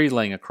have a tree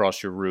laying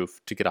across your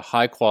roof to get a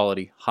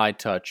high-quality,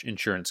 high-touch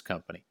insurance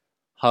company.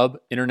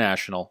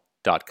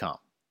 hubinternational.com.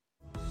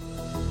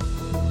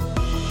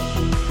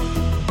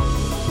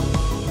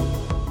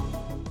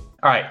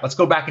 All right, let's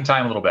go back in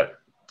time a little bit.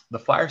 The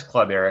Flyers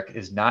Club, Eric,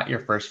 is not your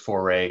first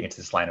foray into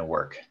this line of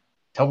work.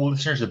 Tell the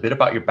listeners a bit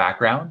about your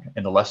background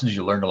and the lessons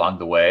you learned along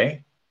the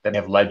way that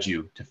have led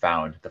you to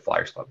found the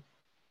Flyers Club.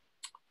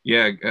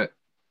 Yeah,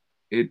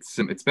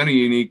 it's been a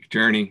unique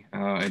journey.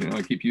 I know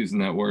I keep using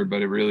that word,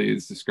 but it really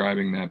is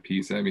describing that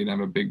piece. I mean,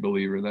 I'm a big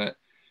believer that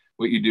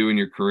what you do in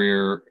your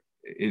career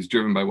is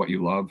driven by what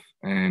you love,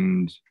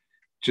 and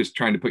just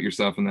trying to put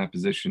yourself in that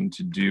position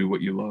to do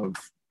what you love.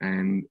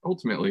 And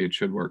ultimately it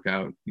should work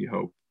out. You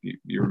hope.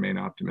 You remain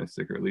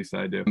optimistic, or at least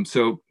I do.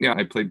 So yeah,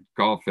 I played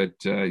golf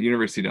at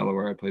University of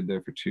Delaware. I played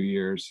there for 2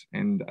 years.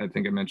 And I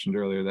think I mentioned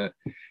earlier that,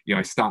 you know,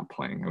 I stopped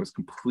playing. I was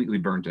completely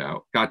burnt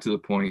out. Got to the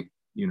point,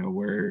 you know,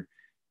 where,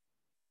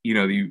 you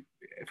know,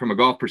 from a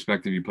golf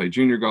perspective, you play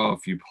junior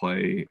golf, you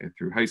play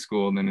through high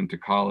school and then into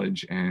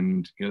college,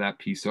 and, you know, that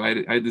piece. So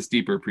I had this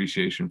deeper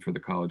appreciation for the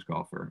college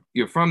golfer.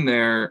 You know, from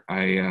there,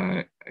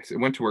 I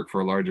went to work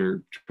for a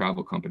larger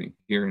travel company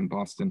here in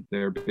Boston.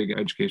 They're a big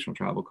educational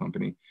travel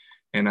company.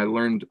 And I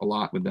learned a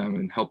lot with them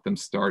and helped them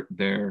start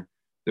their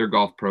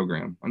golf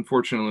program.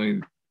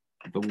 Unfortunately,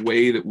 the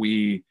way that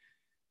we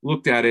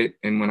looked at it,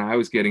 and when I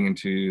was getting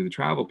into the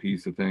travel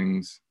piece of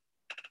things,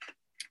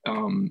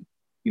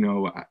 you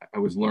know, I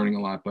was learning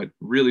a lot, but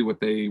really what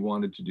they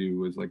wanted to do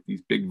was like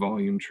these big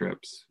volume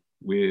trips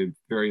with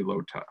very low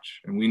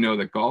touch. And we know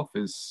that golf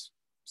is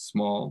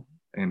small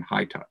and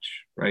high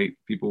touch, right?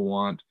 People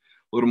want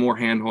a little more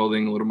hand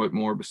holding, a little bit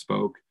more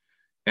bespoke.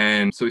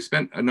 And so we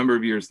spent a number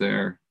of years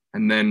there,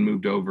 and then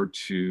moved over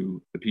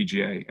to the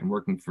PGA and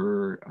working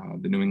for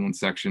the New England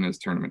section as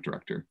tournament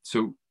director.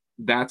 So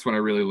that's when I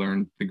really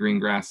learned the green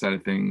grass side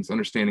of things,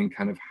 understanding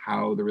kind of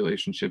how the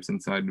relationships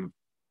inside of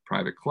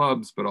private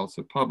clubs, but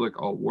also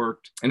public, all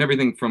worked, and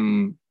everything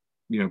from,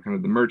 you know, kind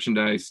of the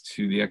merchandise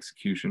to the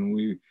execution.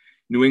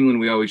 New England,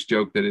 we always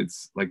joke that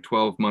it's like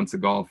 12 months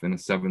of golf in a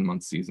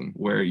 7-month season,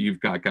 where you've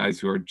got guys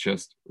who are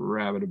just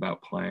rabid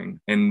about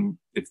playing. And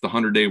it's the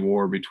 100-day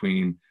war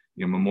between,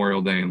 you know,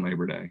 Memorial Day and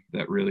Labor Day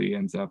that really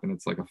ends up, and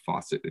it's like a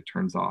faucet, it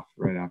turns off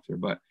right after.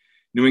 But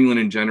New England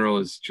in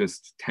general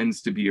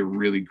tends to be a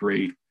really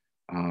great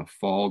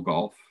fall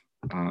golf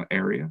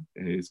area.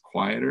 It is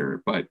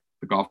quieter, but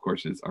the golf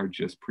courses are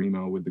just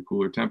primo with the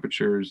cooler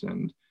temperatures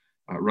and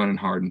running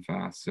hard and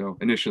fast. So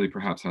initially,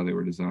 perhaps how they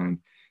were designed.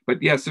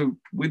 But yeah, so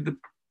with the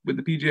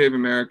PGA of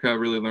America, I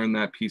really learned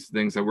that piece of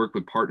things. I worked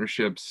with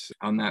partnerships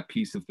on that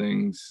piece of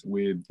things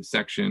with the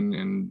section,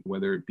 and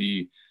whether it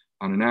be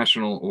on a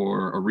national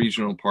or a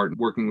regional part,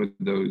 working with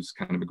those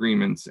kind of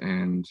agreements.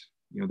 And,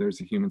 you know, there's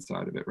a human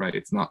side of it, right?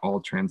 It's not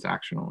all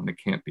transactional, and it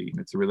can't be.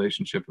 It's a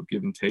relationship of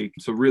give and take.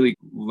 So really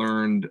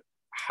learned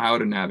how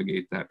to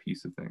navigate that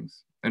piece of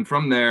things. And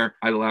from there,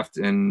 I left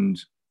and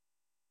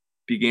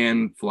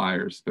began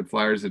Flyers, but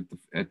Flyers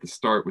at the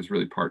start was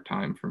really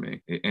part-time for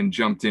me, and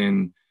jumped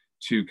in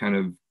to kind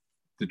of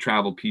the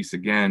travel piece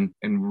again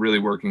and really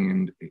working.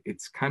 And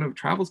it's kind of,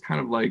 travel's kind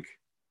of like,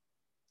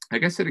 I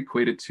guess I'd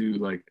equate it to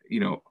like,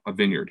 a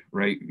vineyard,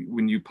 right?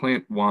 When you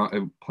plant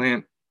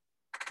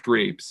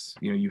grapes,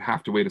 you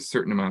have to wait a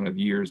certain amount of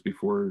years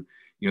before,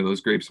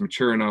 those grapes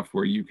mature enough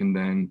where you can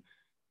then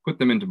put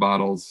them into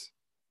bottles,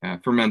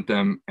 ferment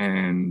them,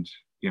 and,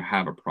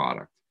 have a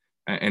product.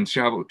 And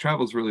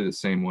travel is really the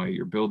same way.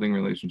 You're building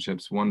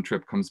relationships. One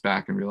trip comes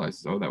back and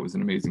realizes, oh, that was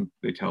an amazing,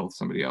 they tell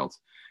somebody else.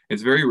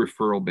 It's very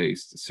referral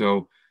based.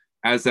 So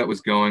as that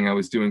was going, I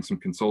was doing some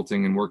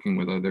consulting and working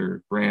with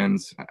other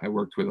brands. I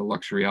worked with a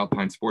luxury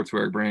alpine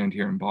sportswear brand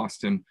here in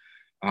Boston,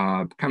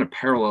 kind of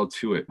parallel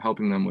to it,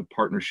 helping them with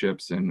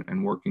partnerships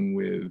and working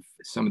with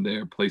some of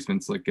their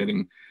placements, like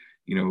getting,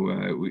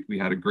 we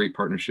had a great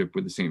partnership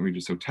with the St.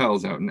 Regis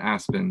Hotels out in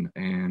Aspen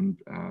and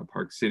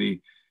Park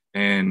City,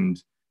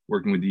 and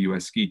working with the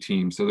US ski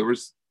team. So there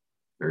was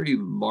very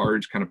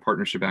large kind of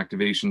partnership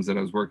activations that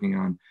I was working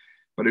on,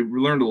 but I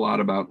learned a lot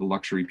about the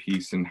luxury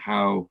piece and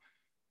how,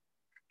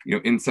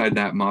 inside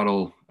that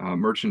model,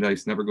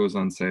 merchandise never goes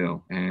on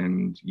sale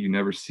and you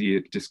never see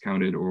it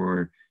discounted,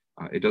 or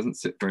it doesn't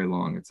sit very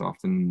long. It's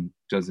often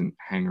doesn't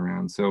hang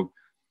around. So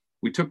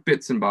we took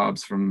bits and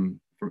bobs from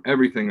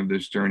everything of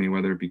this journey,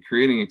 whether it be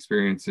creating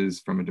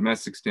experiences from a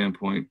domestic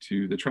standpoint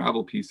to the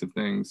travel piece of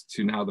things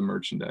to now the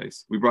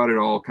merchandise. We brought it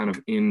all kind of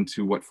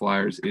into what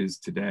Flyers is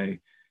today.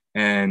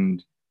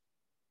 And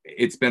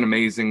it's been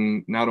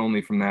amazing, not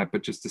only from that,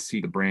 but just to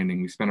see the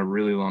branding. We spent a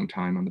really long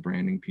time on the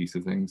branding piece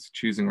of things,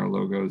 choosing our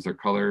logos, our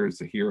colors,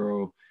 the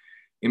hero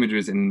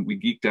images, and we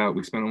geeked out.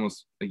 We spent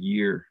almost a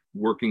year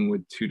working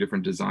with 2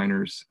 different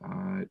designers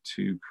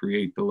to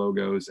create the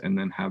logos and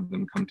then have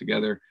them come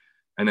together.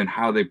 And then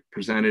how they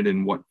presented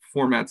and what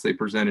formats they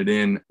presented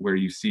in, where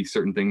you see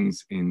certain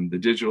things in the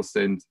digital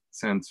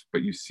sense,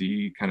 but you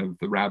see kind of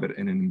the rabbit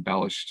in an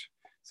embellished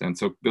sense.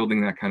 So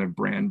building that kind of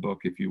brand book,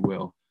 if you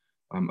will,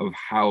 of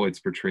how it's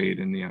portrayed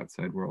in the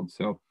outside world.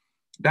 So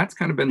that's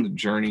kind of been the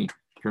journey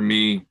for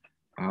me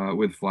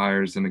with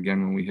Flyers. And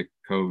again, when we hit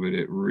COVID,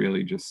 it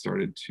really just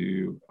started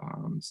to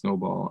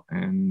snowball,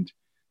 and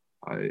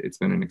it's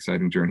been an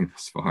exciting journey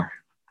thus far.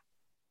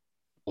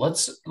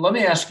 Let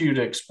me ask you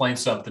to explain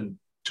something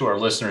to our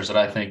listeners that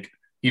I think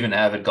even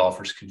avid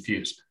golfers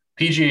confuse.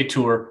 PGA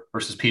Tour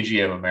versus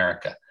PGA of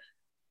America.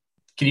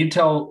 Can you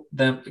tell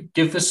them,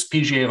 give this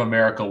PGA of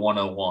America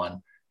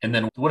 101, and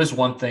then what is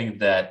one thing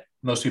that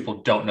most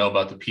people don't know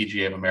about the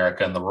PGA of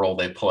America and the role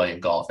they play in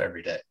golf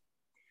every day?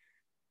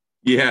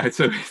 Yeah,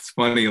 it's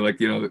funny, like,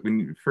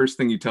 when first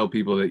thing you tell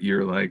people that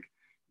you're like,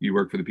 you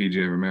work for the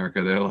PGA of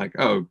America, they're like,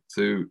 oh,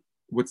 so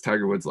what's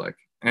Tiger Woods like?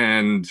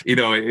 And,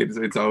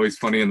 it's always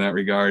funny in that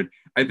regard.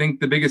 I think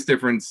the biggest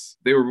difference,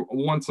 they were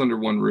once under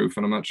one roof,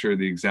 and I'm not sure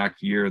the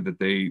exact year that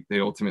they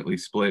ultimately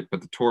split,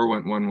 but the tour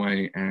went one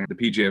way and the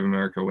PGA of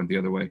America went the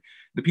other way.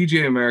 The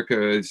PGA of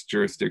America's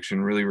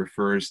jurisdiction really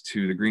refers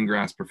to the green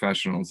grass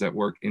professionals that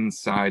work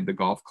inside the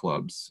golf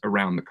clubs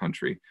around the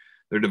country.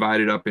 They're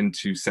divided up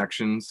into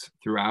sections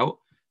throughout,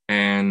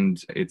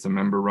 and it's a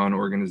member-run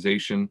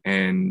organization.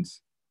 And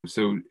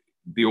so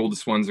the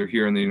oldest ones are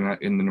here in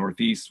the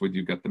Northeast, where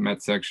you've got the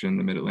Met section,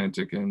 the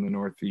Mid-Atlantic, and the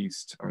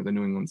Northeast, or the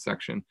New England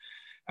section.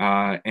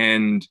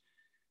 And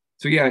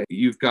so, yeah,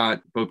 you've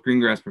got both green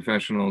grass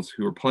professionals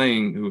who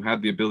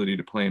have the ability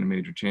to play in a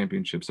major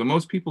championship. So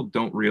most people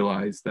don't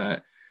realize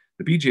that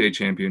the PGA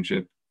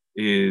championship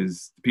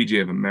is the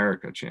PGA of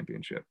America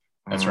championship.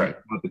 That's right.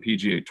 Not the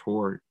PGA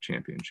Tour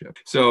championship.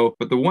 So,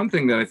 but the one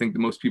thing that I think that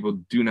most people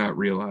do not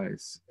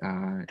realize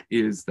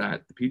is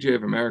that the PGA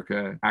of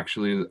America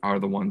actually are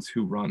the ones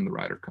who run the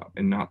Ryder Cup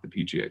and not the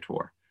PGA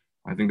Tour.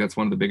 I think that's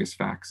one of the biggest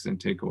facts and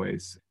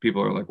takeaways.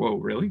 People are like, whoa,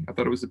 really? I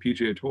thought it was the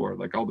PGA Tour.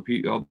 Like all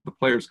the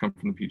players come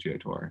from the PGA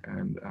Tour.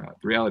 And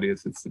the reality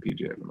is it's the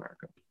PGA of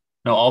America.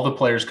 No, all the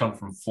players come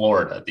from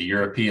Florida, the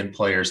European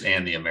players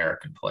and the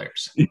American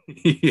players.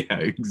 Yeah,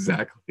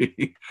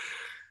 exactly.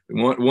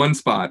 One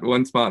spot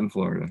in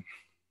Florida.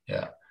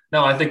 Yeah.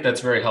 No, I think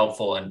that's very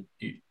helpful. And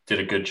you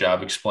did a good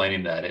job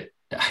explaining that.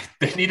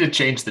 They need to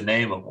change the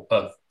name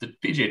of the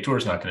PGA Tour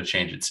is not going to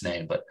change its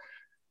name, but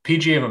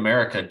PGA of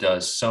America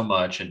does so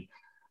much. And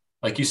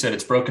like you said,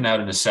 it's broken out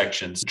into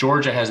sections.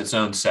 Georgia has its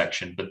own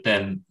section, but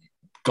then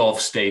Gulf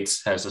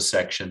States has a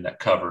section that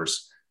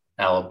covers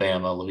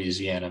Alabama,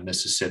 Louisiana,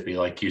 Mississippi.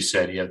 Like you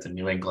said, you have the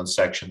New England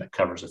section that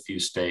covers a few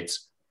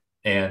states.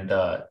 And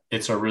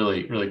it's a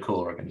really, really cool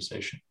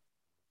organization.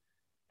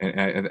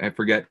 And I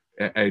forget,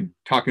 I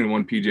talking to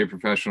one PGA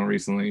professional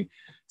recently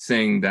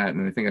saying that,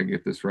 and I think I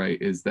get this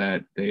right, is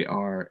that they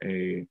are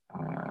a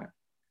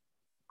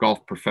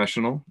golf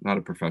professional, not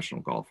a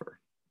professional golfer.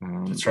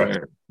 That's right.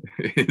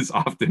 Is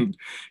often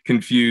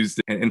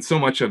confused. And so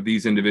much of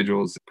these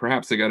individuals,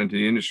 perhaps they got into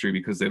the industry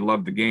because they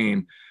love the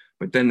game,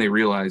 but then they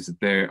realize that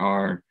they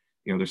are,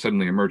 they're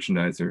suddenly a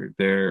merchandiser.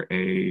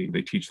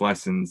 They teach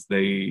lessons.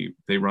 They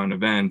run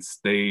events.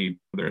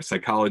 They're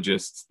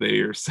psychologists. They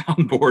are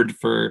soundboard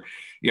for,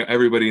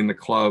 everybody in the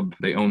club.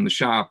 They own the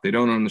shop. They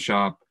don't own the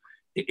shop.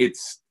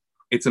 It's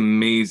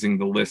amazing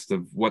the list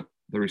of what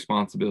the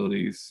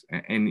responsibilities.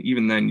 And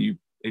even then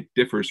it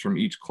differs from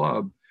each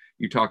club.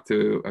 You talk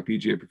to a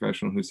PGA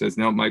professional who says,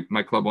 no,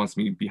 my club wants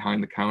me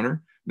behind the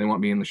counter. They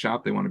want me in the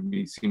shop. They want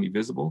to see me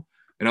visible.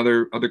 And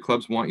other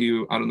clubs want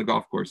you out on the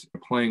golf course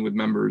playing with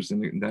members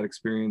and that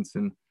experience.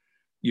 And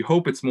you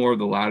hope it's more of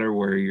the latter,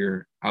 where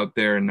you're out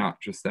there and not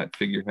just that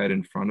figurehead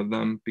in front of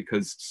them,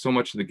 because so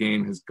much of the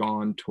game has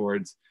gone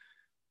towards,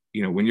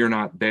 when you're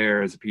not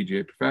there as a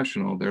PGA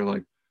professional, they're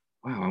like,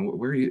 wow,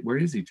 where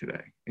is he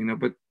today?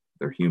 But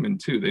they're human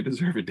too. They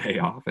deserve a day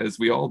off, as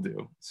we all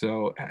do.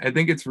 So I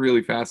think it's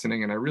really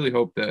fascinating. And I really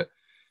hope that,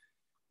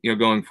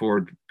 going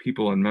forward,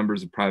 people and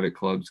members of private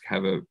clubs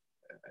have a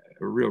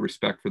real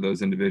respect for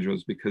those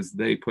individuals, because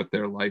they put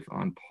their life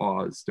on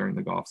pause during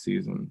the golf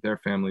season. Their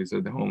families are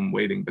at home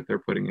waiting, but they're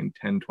putting in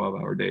 10,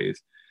 12-hour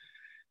days.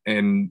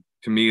 And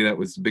to me, that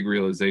was a big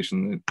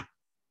realization that,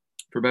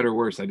 for better or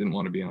worse, I didn't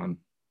want to be on.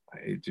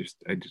 I just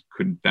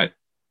couldn't.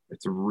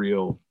 It's a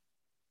real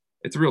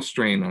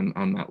strain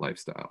on that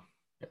lifestyle.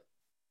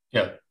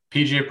 Yeah.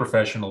 PGA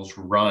professionals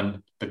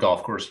run the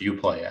golf course you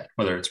play at,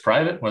 whether it's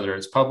private, whether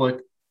it's public.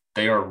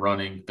 They are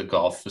running the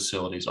golf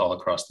facilities all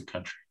across the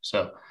country.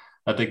 So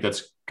I think that's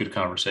a good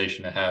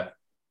conversation to have.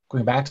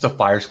 Going back to the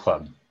Flyers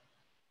Club,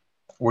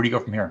 where do you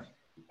go from here?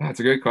 That's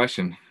a great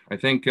question. I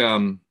think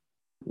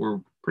we're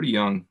pretty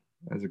young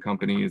as a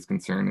company is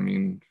concerned. I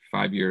mean,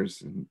 5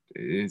 years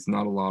is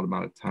not a lot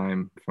amount of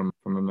time from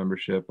a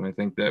membership. And I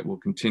think that we'll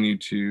continue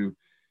to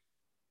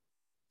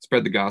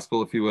spread the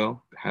gospel, if you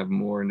will, have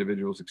more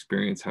individuals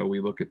experience how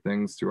we look at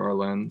things through our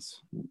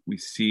lens.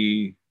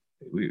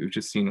 We've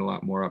just seen a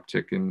lot more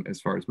uptick in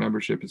as far as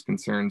membership is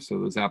concerned. So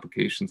those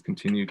applications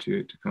continue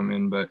to come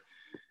in. But,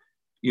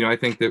 I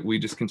think that we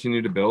just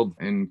continue to build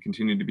and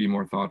continue to be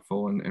more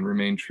thoughtful and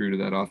remain true to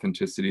that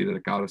authenticity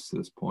that got us to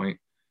this point.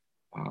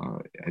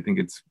 I think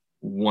it's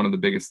one of the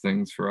biggest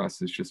things for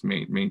us is just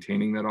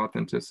maintaining that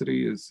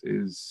authenticity is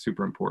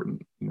super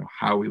important.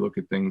 How we look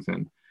at things,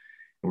 and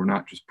we're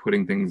not just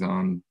putting things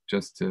on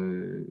just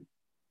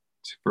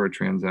for a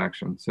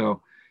transaction.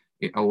 So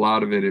a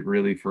lot of it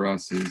really for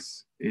us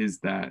is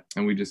that,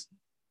 and we just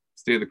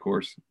stay the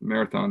course,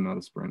 marathon, not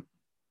a sprint.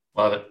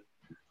 Love it.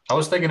 I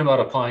was thinking about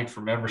applying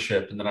for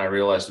membership, and then I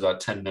realized about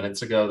 10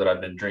 minutes ago that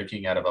I've been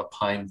drinking out of a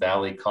Pine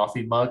Valley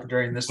coffee mug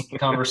during this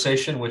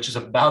conversation, which is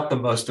about the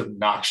most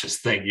obnoxious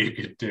thing you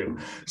could do.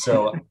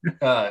 So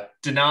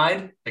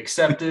denied,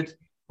 accepted.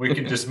 We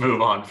can just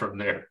move on from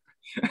there.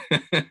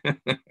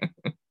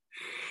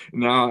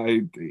 No,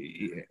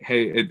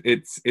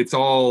 it's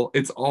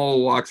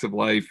all walks of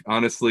life.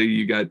 Honestly,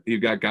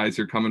 you've got guys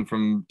who are coming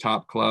from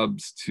top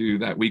clubs to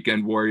that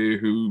weekend warrior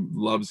who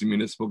loves the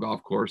municipal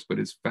golf course, but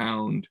has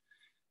found,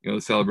 the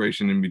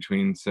celebration in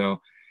between. So,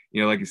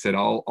 like you said,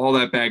 all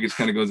that baggage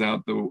kind of goes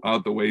out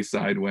the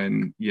wayside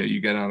when you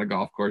get on a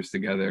golf course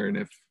together. And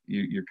if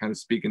you're kind of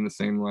speaking the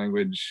same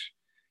language,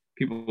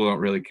 people don't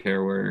really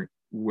care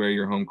where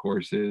your home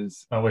course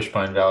is. I wish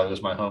Pine Valley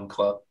was my home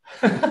club.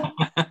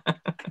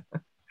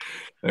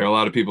 There are a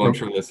lot of people, I'm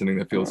sure, listening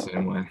that feel the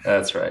same way.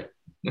 That's right.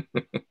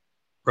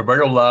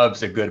 Roberto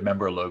loves a good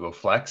member logo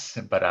flex,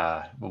 but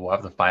we'll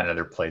have to find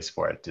another place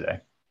for it today.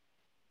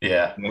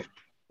 Yeah.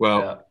 Well,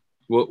 yeah.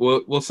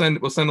 We'll send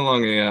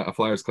along a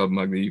Flyers Club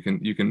mug that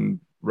you can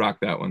rock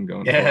that one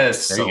going.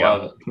 Yes, there you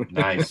go.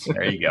 Nice.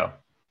 There you go.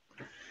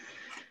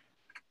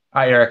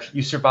 All right, Eric,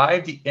 you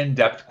survived the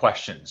in-depth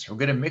questions. We're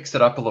going to mix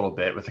it up a little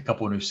bit with a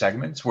couple of new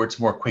segments where it's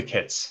more quick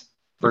hits.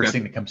 First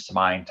thing that comes to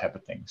mind type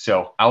of thing.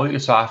 So I'll lead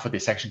us off with a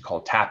section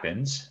called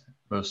tap-ins,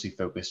 mostly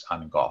focused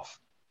on golf.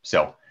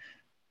 So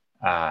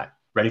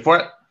ready for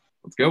it?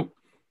 Let's go.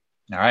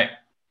 All right.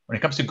 When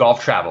it comes to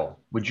golf travel,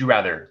 would you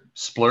rather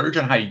splurge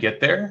on how you get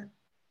there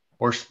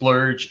or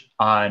splurge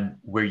on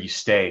where you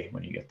stay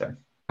when you get there?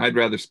 I'd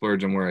rather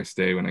splurge on where I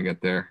stay when I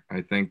get there.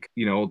 I think,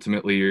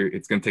 ultimately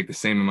it's going to take the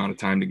same amount of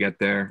time to get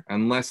there.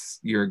 Unless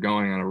you're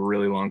going on a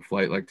really long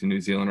flight like to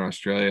New Zealand or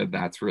Australia,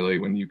 that's really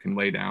when you can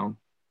lay down.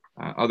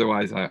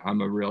 Otherwise,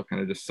 I'm a real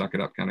kind of just suck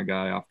it up kind of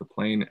guy off the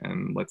plane,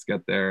 and let's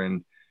get there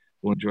and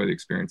we'll enjoy the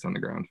experience on the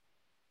ground.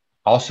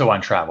 Also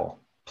on travel,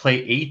 play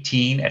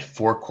 18 at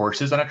 4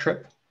 courses on a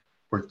trip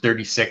or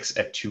 36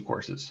 at 2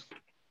 courses.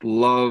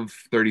 Love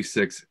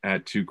 36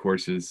 at 2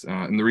 courses.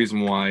 And the reason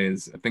why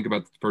is, think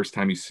about the first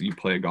time you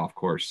play a golf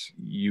course,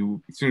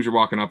 as soon as you're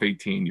walking off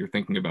 18, you're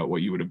thinking about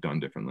what you would have done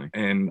differently.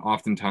 And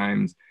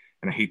oftentimes,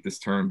 and I hate this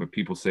term, but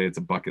people say it's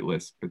a bucket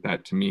list, but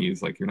that to me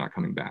is like, you're not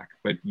coming back,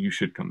 but you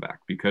should come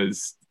back,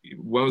 because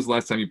when was the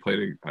last time you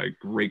played a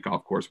great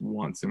golf course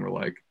once and were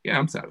like, yeah,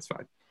 I'm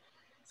satisfied.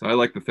 So I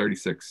like the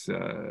 36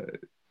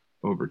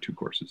 over 2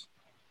 courses.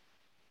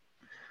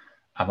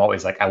 I'm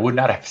always like, I would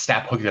not have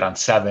snap hooked it on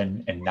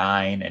 7 and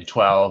 9 and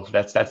 12.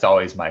 That's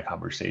always my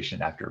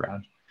conversation after a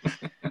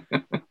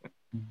round.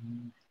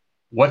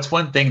 What's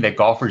one thing that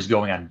golfers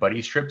going on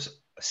buddy trips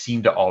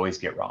seem to always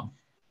get wrong?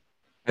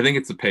 I think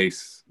it's the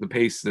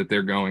pace that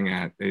they're going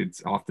at.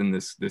 It's often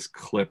this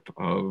clip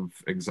of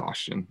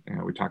exhaustion.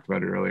 We talked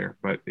about it earlier,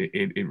 but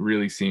it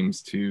really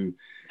seems to,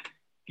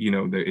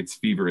 it's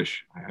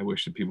feverish. I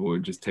wish that people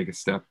would just take a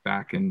step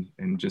back and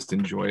just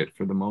enjoy it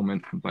for the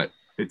moment. But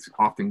it's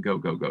often go,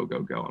 go, go,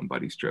 go, go on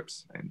buddies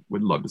trips, and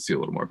would love to see a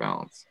little more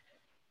balance.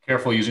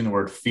 Careful using the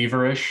word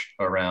feverish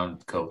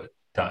around COVID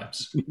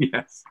times.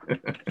 Yes.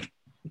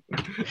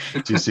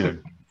 Too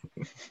soon.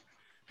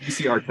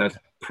 PCR test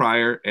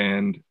prior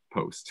and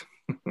post.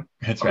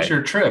 That's How's right.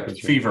 your trip?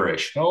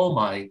 Feverish. Oh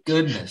my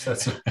goodness.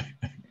 That's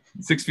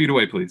 6 feet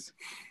away, please.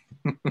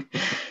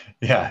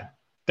 Yeah.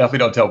 Definitely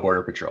don't tell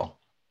Border Patrol.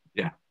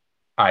 Yeah.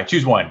 All right.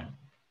 Choose one.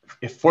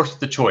 If forced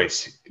with the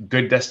choice,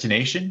 good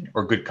destination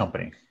or good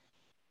company?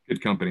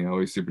 Good company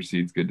always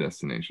supersedes good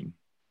destination.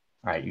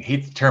 All right. You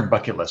hate the term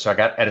bucket list, so I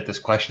got to edit this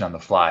question on the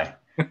fly.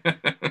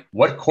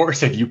 What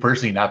course have you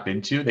personally not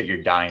been to that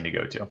you're dying to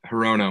go to?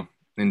 Hirono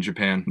in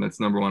Japan. That's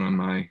number one on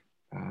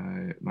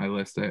my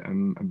list.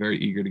 I'm very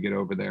eager to get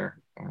over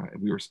there.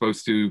 We were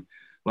supposed to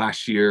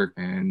last year,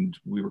 and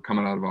we were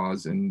coming out of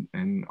Oz and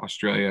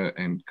Australia,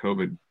 and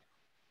COVID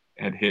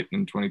had hit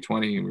in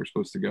 2020, and we were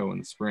supposed to go in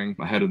the spring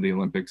ahead of the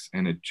Olympics,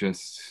 and it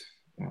just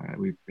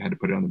we had to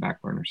put it on the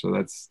back burner. So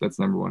that's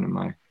number one in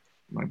my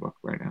book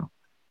right now.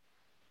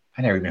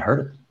 I never even heard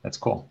of it. That's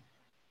cool.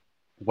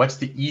 What's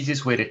the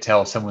easiest way to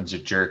tell someone's a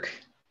jerk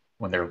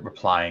when they're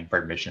applying for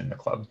admission in the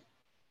club?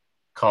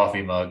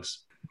 coffee mugs.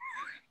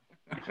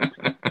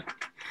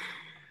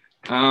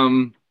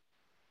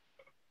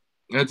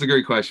 That's a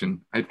great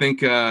question. I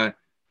think when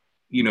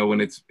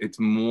it's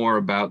more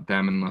about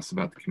them and less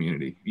about the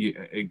community.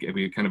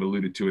 We kind of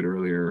alluded to it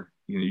earlier.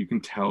 You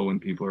can tell when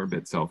people are a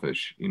bit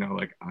selfish.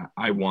 Like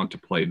I want to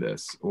play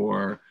this,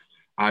 or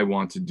I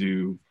want to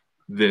do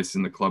this,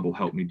 and the club will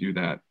help me do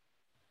that.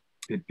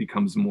 It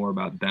becomes more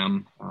about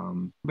them.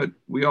 But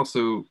we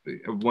also,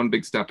 one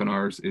big step in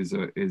ours is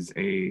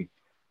a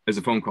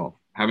phone call,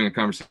 having a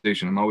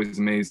conversation. I'm always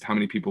amazed how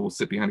many people will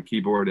sit behind a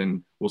keyboard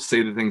and will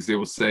say the things they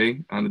will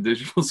say on the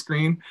digital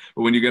screen.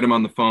 But when you get them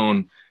on the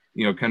phone,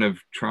 kind of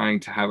trying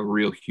to have a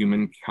real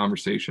human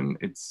conversation,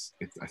 it's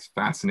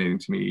fascinating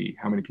to me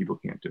how many people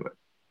can't do it.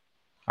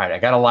 All right, I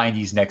got to line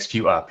these next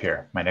few up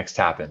here. My next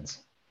happens.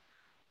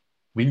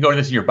 We can go to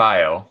this in your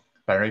bio,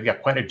 but I know you've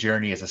got quite a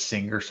journey as a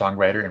singer,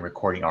 songwriter, and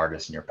recording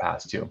artist in your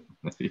past too.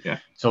 Yeah.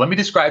 So let me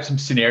describe some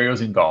scenarios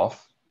in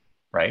golf,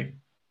 right,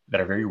 that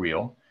are very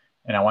real.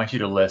 And I want you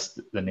to list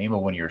the name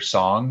of one of your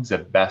songs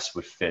that best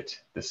would fit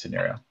this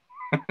scenario.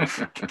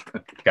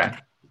 Okay.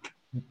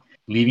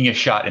 Leaving a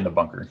shot in the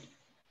bunker.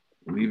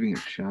 Leaving a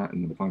shot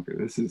in the bunker.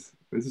 This is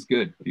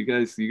good. You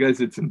guys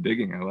did some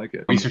digging. I like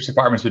it. Research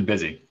department's been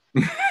busy.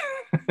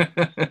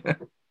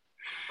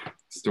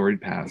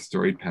 Storied past.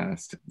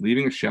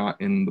 Leaving a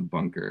shot in the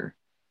bunker.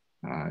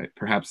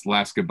 Perhaps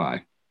last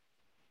goodbye.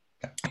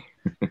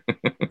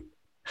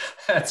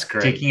 That's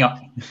great.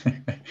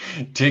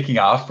 Taking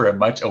off for a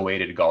much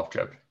awaited golf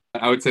trip.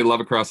 I would say Love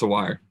Across the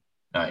Wire.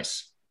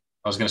 Nice.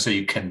 I was going to say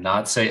you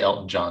cannot say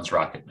Elton John's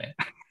Rocket Man.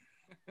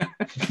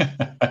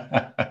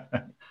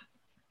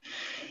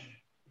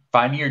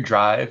 Finding your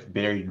drive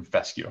buried in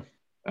fescue.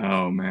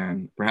 Oh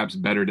man, perhaps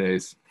Better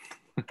Days.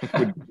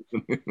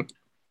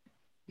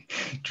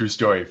 True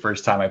story.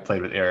 First time I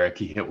played with Eric,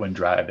 he hit one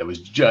drive that was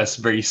just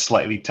very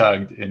slightly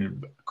tugged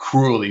and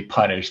cruelly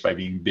punished by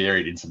being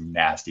buried in some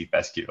nasty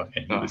fescue,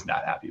 and he was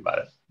not happy about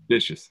it.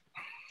 Vicious.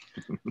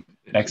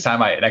 Next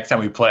time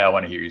we play, I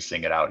want to hear you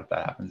sing it out if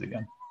that happens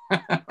again.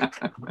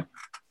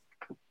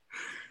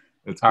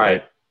 That's all great.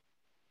 right.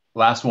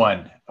 Last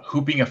one.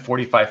 Hooping a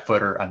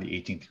 45-footer on the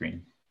 18th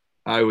green.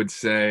 I would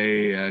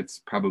say it's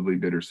probably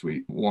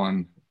bittersweet.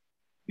 One,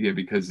 yeah,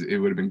 because it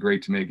would have been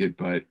great to make it,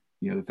 but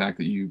the fact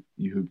that you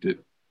hooped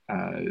it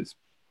is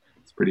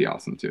pretty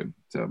awesome too.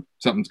 So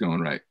something's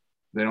going right.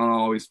 They don't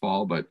always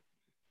fall, but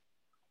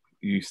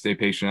you stay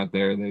patient out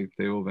there, they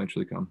will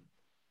eventually come.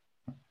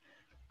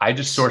 I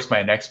just sourced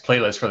my next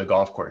playlist for the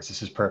golf course.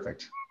 This is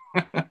perfect.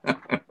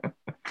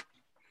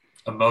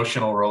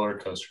 Emotional roller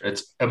coaster.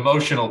 It's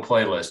emotional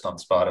playlist on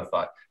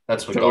Spotify.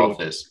 That's what Totally.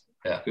 Golf is.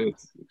 Yeah.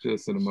 It's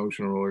just an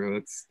emotional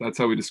roller. That's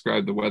how we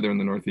describe the weather in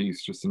the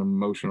Northeast. Just an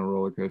emotional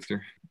roller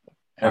coaster.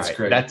 That's right,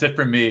 great. That's it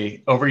from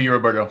me. Over to you,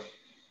 Roberto.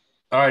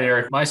 All right,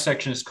 Eric. My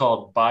section is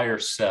called Buy or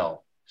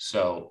Sell.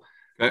 So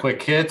Okay.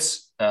 quick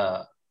hits.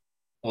 We'll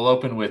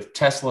open with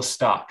Tesla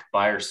stock.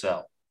 Buy or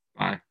sell.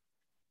 Buy.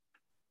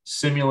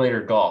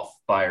 Simulator golf.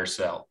 Buy or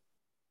sell.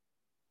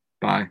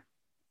 Buy.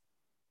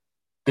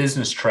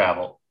 Business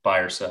travel. Buy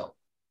or sell.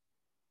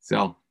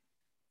 Sell.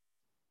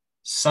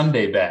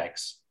 Sunday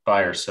bags.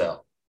 Buy or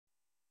sell.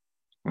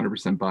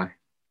 100% buy.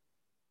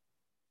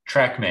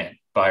 TrackMan.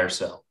 Buy or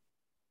sell.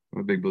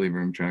 I'm a big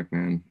believer in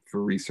TrackMan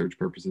for research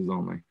purposes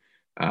only.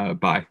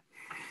 Buy.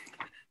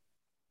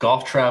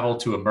 Golf travel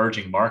to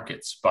emerging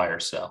markets. Buy or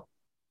sell.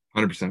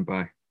 100%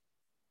 buy.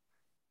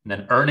 And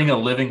then earning a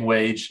living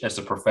wage as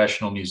a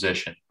professional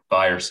musician.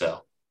 Buy or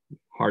sell.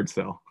 Hard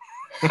sell.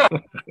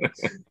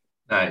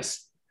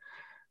 Nice.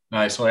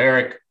 Well,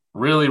 Eric,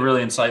 really,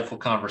 really insightful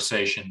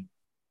conversation.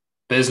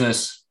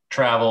 Business,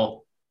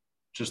 travel,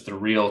 just the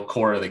real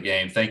core of the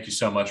game. Thank you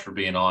so much for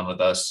being on with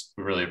us.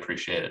 We really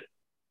appreciate it.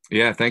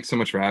 Yeah, thanks so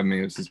much for having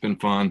me. This has been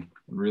fun. I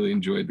really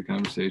enjoyed the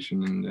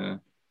conversation and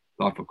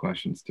thoughtful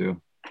questions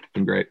too. It's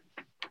been great.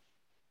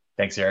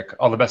 Thanks, Eric.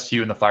 All the best to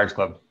you and the Flyers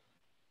Club.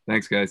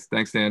 Thanks, guys.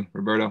 Thanks, Dan.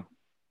 Roberto.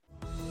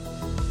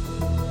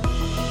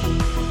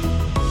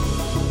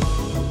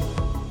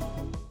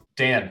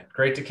 Dan,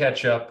 great to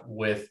catch up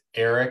with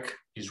Eric.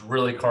 He's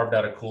really carved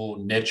out a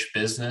cool niche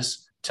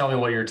business. Tell me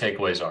what your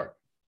takeaways are.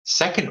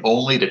 Second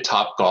only to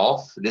Top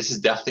Golf, this is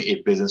definitely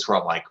a business where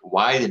I'm like,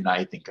 why didn't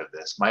I think of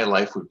this? My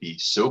life would be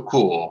so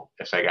cool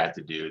if I got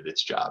to do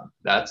this job.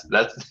 That's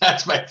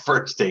my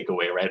first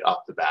takeaway right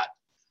off the bat.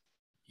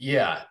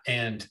 Yeah,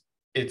 and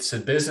it's a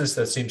business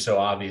that seems so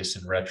obvious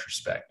in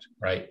retrospect,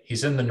 right?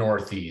 He's in the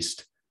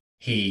Northeast.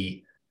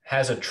 He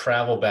has a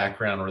travel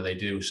background where they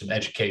do some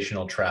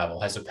educational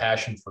travel, has a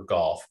passion for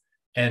golf.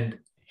 And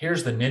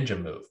here's the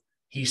ninja move.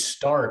 He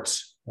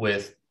starts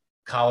with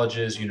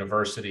colleges,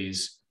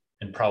 universities,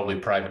 and probably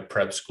private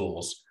prep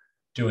schools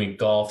doing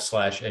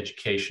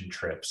golf/education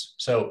trips.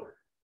 So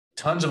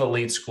tons of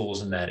elite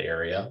schools in that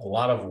area, a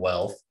lot of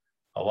wealth,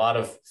 a lot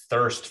of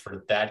thirst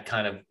for that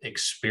kind of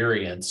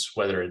experience,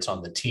 whether it's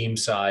on the team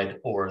side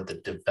or the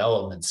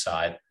development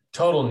side.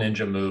 Total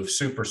ninja move,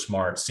 super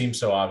smart, seems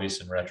so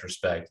obvious in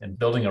retrospect, and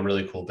building a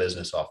really cool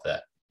business off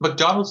that.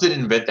 McDonald's didn't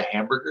invent the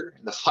hamburger.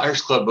 The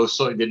Flyers Club most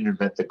certainly didn't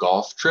invent the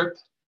golf trip,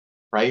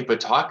 right? But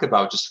talk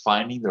about just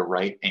finding the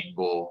right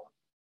angle,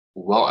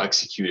 well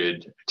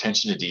executed,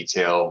 attention to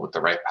detail with the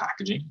right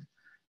packaging.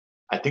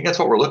 I think that's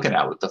what we're looking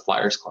at with the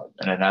Flyers Club.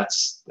 And then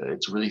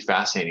it's really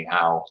fascinating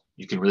how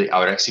you can really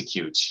out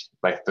execute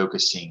by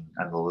focusing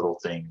on the little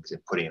things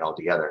and putting it all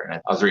together. And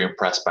I was very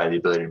impressed by the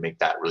ability to make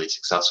that really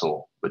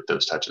successful with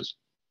those touches.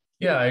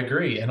 Yeah, I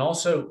agree. And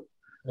also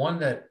one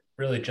that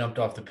really jumped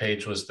off the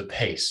page was the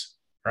pace,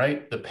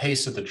 right? The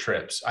pace of the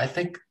trips. I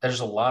think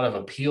there's a lot of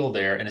appeal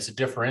there, and it's a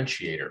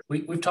differentiator.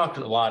 We've talked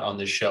a lot on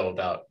this show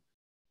about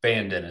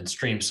Bandon and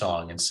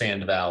Streamsong and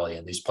Sand Valley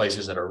and these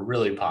places that are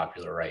really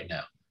popular right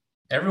now.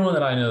 Everyone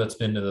that I know that's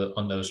been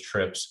on those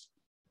trips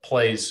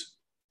plays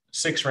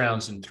 6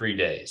 rounds in 3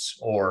 days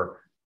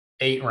or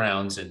 8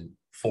 rounds in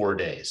 4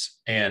 days.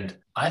 And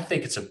I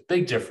think it's a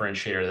big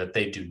differentiator that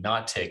they do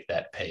not take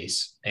that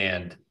pace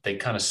and they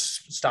kind of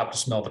stop to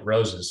smell the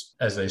roses,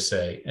 as they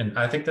say. And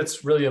I think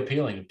that's really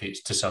appealing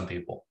to some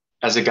people.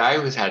 As a guy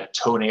who's had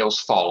toenails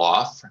fall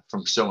off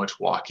from so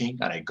much walking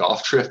on a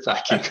golf trip, I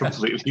can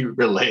completely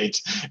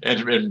relate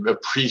and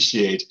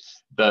appreciate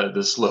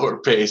the slower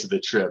pace of the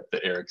trip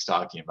that Eric's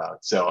talking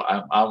about. So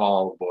I'm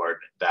all aboard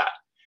that.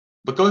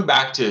 But going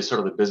back to sort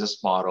of the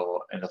business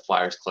model and the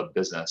Flyers Club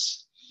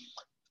business,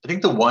 I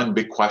think the one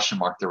big question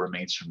mark that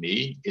remains for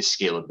me is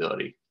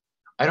scalability.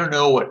 I don't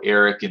know what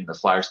Eric and the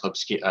Flyers Club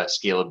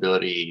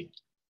scalability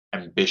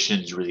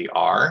ambitions really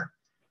are,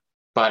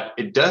 but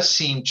it does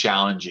seem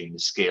challenging to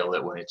scale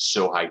it when it's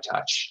so high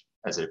touch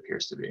as it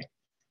appears to be.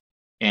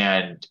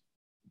 And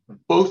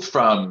both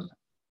from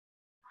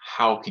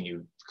how much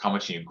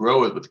can you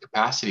grow it with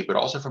capacity, but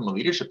also from a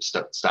leadership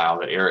style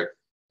that Eric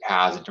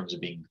has in terms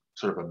of being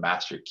sort of a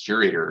master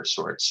curator of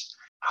sorts.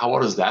 How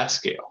well does that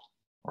scale,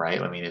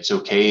 right? I mean, it's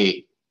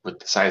okay with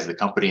the size of the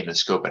company and the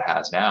scope it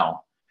has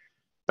now,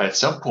 but at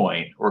some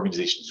point,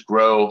 organizations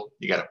grow,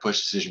 you got to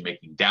push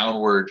decision-making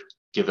downward,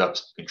 give up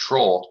some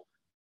control,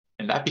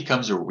 and that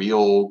becomes a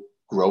real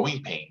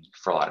growing pain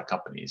for a lot of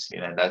companies.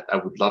 And that I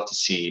would love to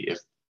see if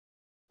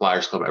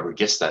Flyers Club ever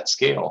gets that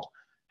scale,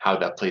 how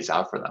that plays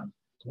out for them.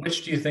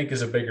 Which do you think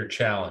is a bigger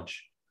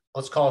challenge?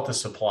 Let's call it the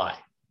supply.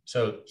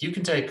 So you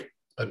can take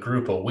a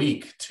group a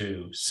week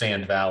to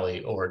Sand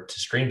Valley or to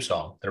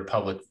Streamsong, they're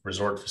public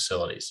resort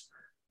facilities.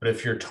 But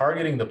if you're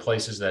targeting the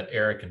places that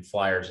Eric and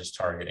Flyers is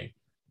targeting,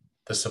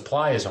 the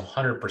supply is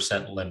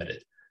 100%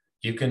 limited.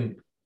 You can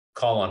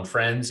call on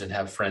friends and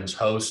have friends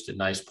host at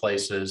nice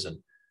places. And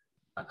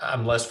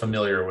I'm less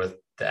familiar with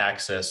the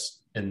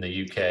access in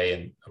the UK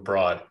and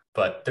abroad,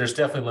 but there's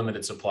definitely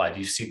limited supply. Do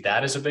you see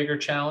that as a bigger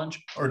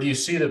challenge? Or do you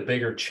see the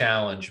bigger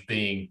challenge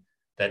being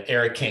that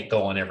Eric can't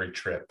go on every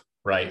trip,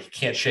 right? He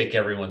can't shake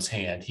everyone's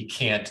hand. He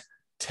can't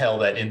tell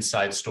that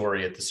inside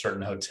story at the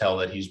certain hotel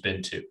that he's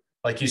been to.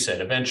 Like you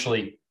said,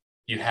 eventually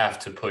you have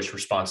to push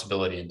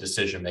responsibility and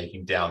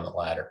decision-making down the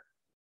ladder.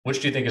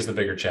 Which do you think is the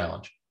bigger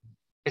challenge?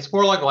 It's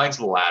more along the lines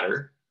of the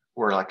latter,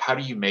 where like, how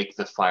do you make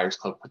the Flyers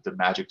Club put the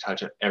magic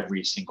touch on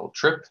every single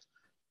trip?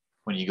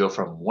 When you go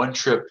from one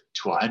trip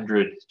to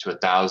 100 to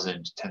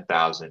 1,000,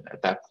 10,000,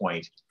 at that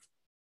point,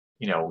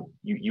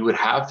 you would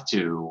have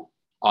to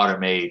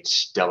automate,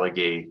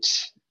 delegate,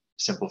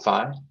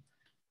 simplify.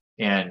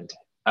 And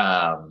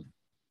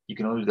you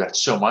can only do that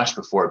so much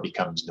before it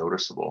becomes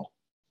noticeable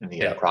in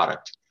the end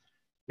product.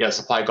 Yeah,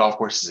 supply golf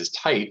courses is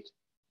tight,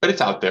 but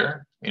it's out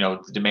there. The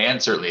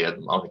demand certainly I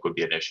don't think would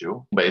be an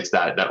issue, but it's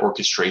that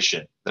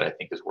orchestration that I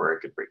think is where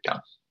it could break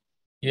down.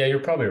 Yeah, you're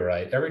probably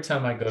right. Every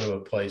time I go to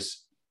a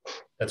place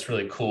that's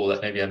really cool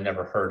that maybe I've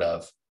never heard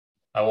of,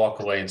 I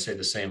walk away and say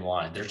the same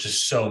line. There's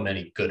just so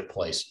many good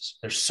places.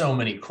 There's so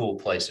many cool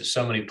places,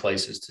 so many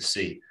places to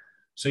see.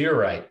 So you're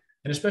right.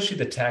 And especially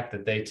the tack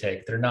that they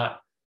take, they're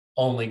not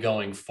only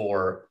going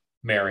for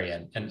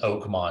Marion and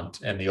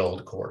Oakmont and the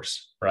old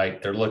course,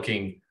 right? They're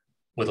looking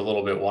with a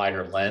little bit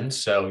wider lens.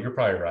 So you're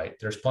probably right.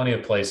 There's plenty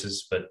of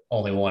places, but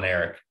only one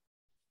Eric.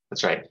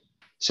 That's right.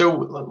 So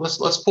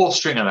let's pull a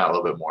string on that a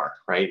little bit more,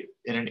 right?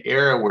 In an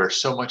era where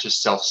so much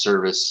is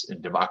self-service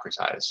and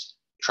democratized,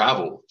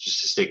 travel, just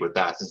to stick with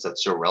that, since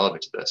that's so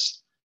relevant to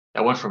this,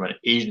 that went from an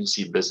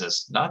agency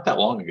business not that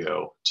long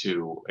ago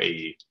to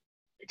a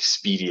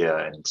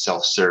Expedia and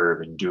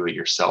self-serve and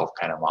do-it-yourself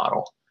kind of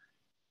model.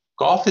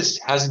 Golf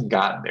hasn't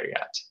gotten there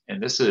yet,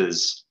 and this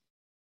is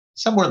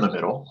somewhere in the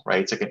middle,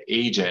 right? It's like an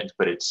agent,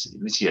 but it's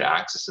at least you get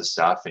access to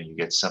stuff and you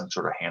get some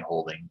sort of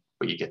hand-holding,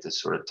 but you get to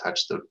sort of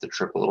touch the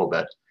trip a little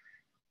bit.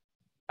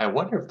 I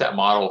wonder if that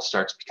model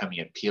starts becoming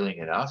appealing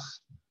enough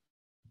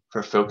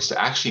for folks to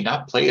actually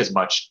not play as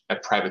much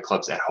at private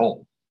clubs at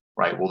home,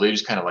 right? Will they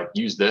just kind of like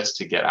use this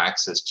to get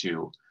access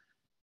to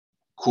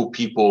cool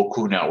people,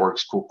 cool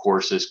networks, cool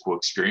courses, cool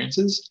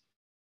experiences,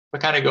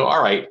 but kind of go,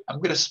 all right, I'm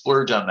going to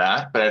splurge on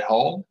that, but at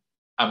home,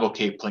 I'm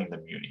okay playing the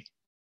Muni.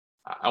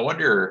 I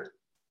wonder,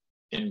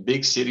 in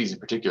big cities in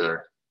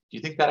particular, do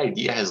you think that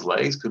idea has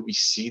legs? Could we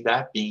see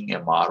that being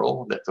a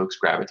model that folks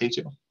gravitate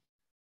to?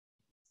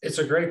 It's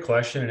a great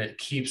question, and it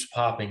keeps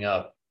popping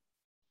up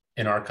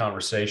in our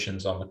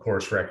conversations on the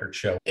Course Record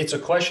Show. It's a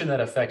question that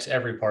affects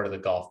every part of the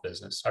golf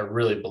business. I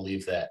really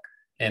believe that.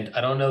 And I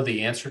don't know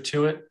the answer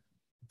to it,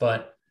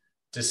 but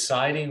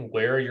deciding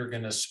where you're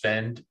going to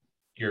spend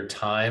your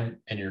time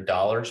and your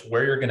dollars,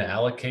 where you're going to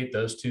allocate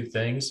those two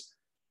things,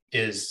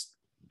 is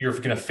you're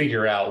going to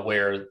figure out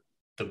where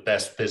the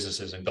best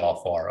businesses in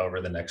golf are over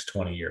the next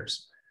 20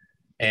 years.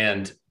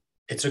 And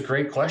it's a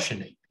great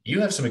question. You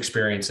have some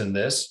experience in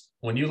this.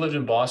 When you lived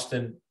in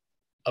Boston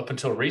up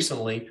until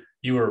recently,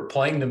 you were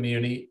playing the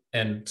Muni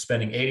and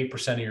spending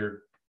 80% of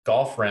your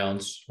golf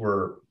rounds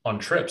were on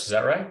trips. Is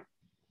that right?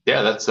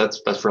 Yeah,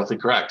 that's roughly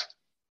correct.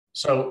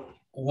 So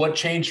what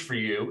changed for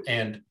you?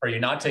 And are you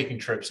not taking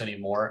trips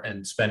anymore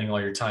and spending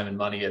all your time and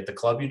money at the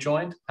club you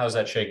joined? How's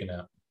that shaking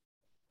out?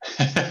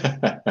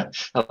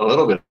 A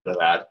little bit of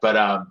that. But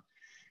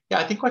yeah,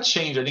 I think what's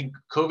changed, I think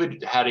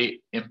COVID had an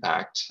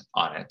impact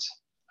on it.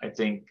 I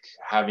think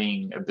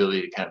having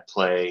ability to kind of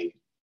play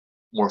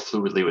more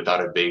fluidly without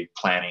a big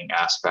planning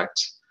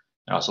aspect,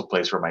 and also a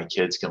place where my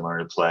kids can learn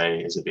to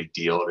play, is a big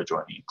deal to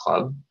joining a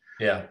club.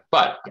 Yeah.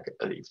 But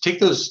take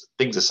those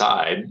things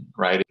aside,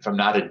 right? If I'm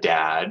not a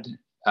dad,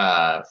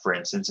 for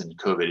instance, and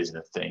COVID isn't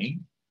a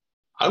thing,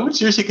 I would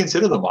seriously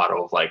consider the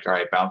model of like, all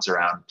right, bounce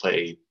around,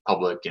 play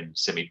public and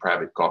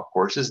semi-private golf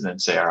courses, and then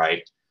say, all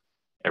right,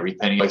 every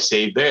penny I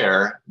save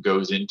there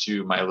goes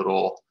into my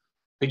little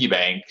piggy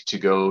bank to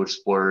go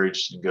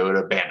splurge and go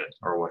to Bandon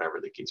or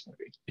whatever the case may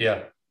be.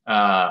 Yeah.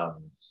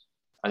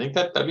 I think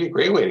that'd be a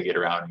great way to get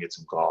around and get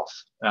some golf.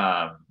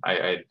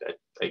 I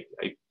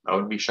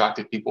wouldn't be shocked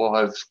if people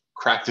have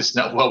cracked this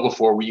nut well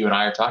before you and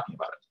I are talking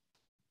about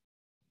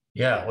it.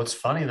 Yeah. What's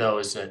funny though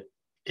is that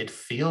it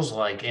feels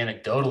like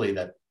anecdotally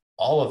that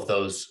all of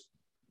those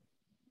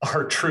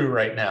are true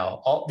right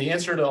now. The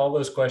answer to all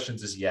those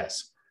questions is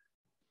yes.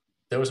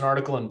 There was an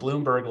article in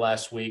Bloomberg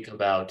last week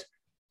about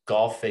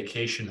golf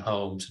vacation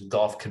homes and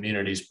golf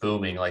communities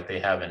booming like they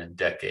haven't in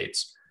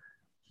decades,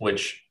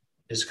 which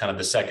is kind of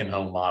the second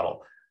home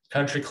model.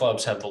 Country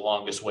clubs have the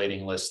longest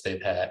waiting list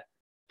they've had.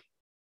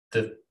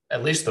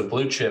 At least the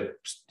blue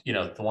chips,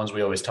 the ones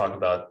we always talk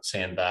about,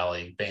 Sand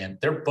Valley, Band,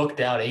 they're booked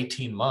out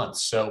 18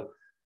 months. So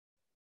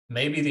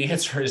maybe the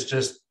answer is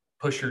just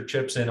push your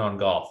chips in on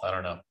golf. I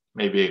don't know.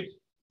 Maybe.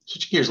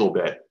 Switch gears a little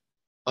bit.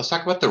 Let's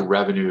talk about the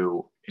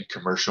revenue and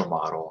commercial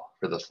model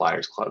for the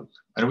Flyers Club.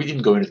 I know we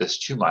didn't go into this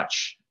too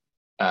much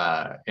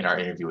in our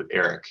interview with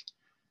Eric,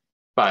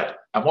 but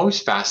I'm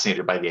always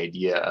fascinated by the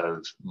idea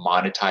of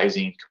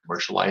monetizing,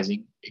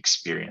 commercializing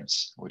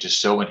experience, which is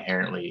so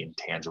inherently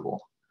intangible.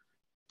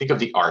 Think of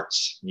the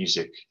arts,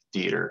 music,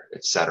 theater,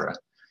 etc.,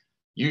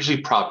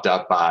 usually propped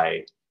up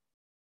by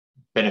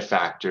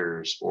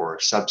benefactors or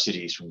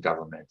subsidies from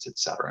governments,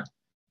 etc.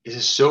 It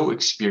is so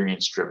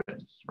experience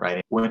driven,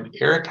 right? When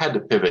Eric had to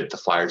pivot the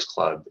Flyers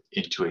Club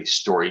into a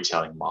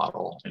storytelling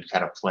model and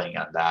kind of playing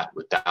on that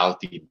without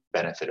the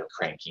benefit of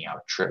cranking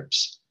out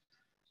trips,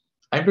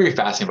 I'm very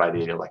fascinated by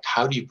the idea of like,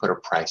 how do you put a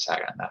price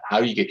tag on that? How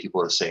do you get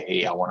people to say,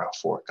 hey, I want to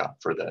fork up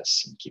for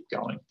this and keep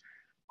going?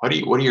 What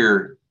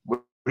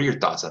are your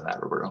thoughts on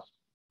that, Roberto?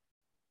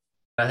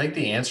 I think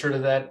the answer to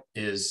that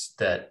is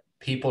that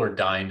people are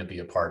dying to be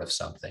a part of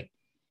something.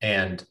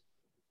 And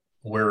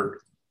we're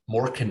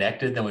more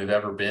connected than we've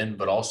ever been,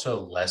 but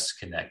also less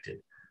connected.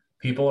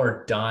 People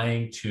are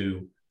dying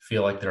to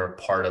feel like they're a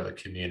part of a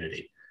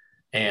community.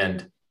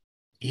 And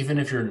even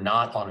if you're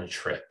not on a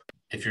trip,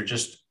 if you're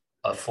just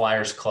a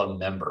Flyers Club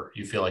member,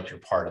 you feel like you're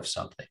part of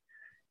something.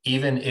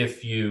 Even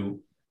if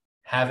you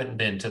haven't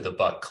been to the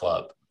Buck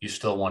Club, you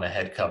still want a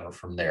head cover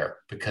from there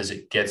because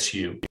it gets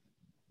you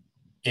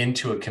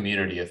into a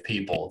community of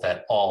people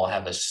that all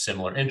have a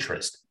similar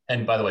interest.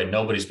 And by the way,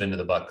 nobody's been to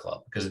the Buck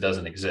Club because it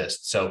doesn't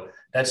exist. So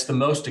that's the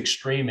most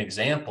extreme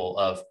example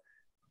of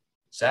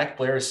Zach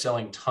Blair is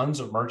selling tons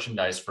of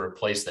merchandise for a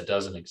place that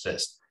doesn't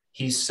exist.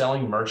 He's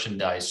selling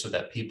merchandise so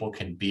that people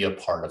can be a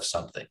part of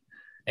something.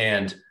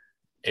 And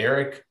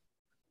Eric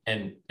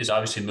is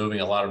obviously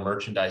moving a lot of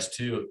merchandise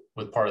too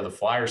with part of the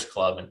Flyers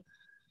Club. And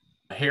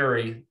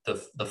Harry,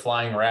 the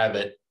flying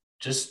rabbit,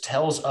 just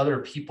tells other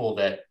people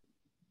that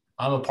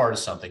I'm a part of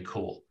something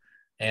cool.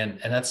 And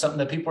that's something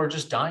that people are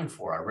just dying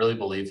for. I really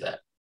believe that.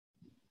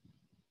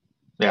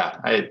 Yeah,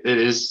 it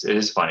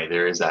is funny.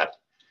 There is that.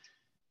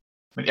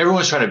 I mean,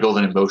 everyone's trying to build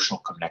an emotional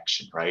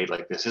connection, right?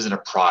 Like this isn't a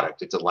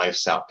product; it's a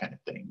lifestyle kind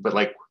of thing. But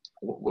like,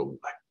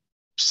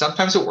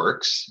 sometimes it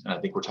works, and I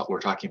think we're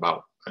talking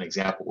about an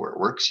example where it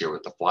works here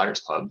with the Flyers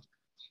Club.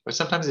 But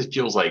sometimes it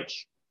feels like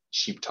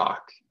cheap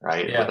talk,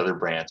 right? Yeah. With other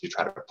brands who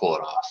try to pull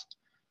it off.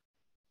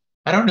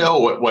 I don't know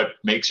what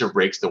makes or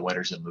breaks the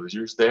winners and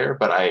losers there,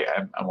 but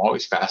I'm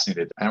always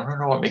fascinated. I don't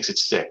know what makes it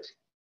stick,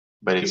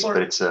 but it's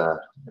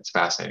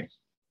fascinating.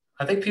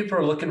 I think people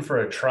are looking for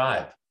a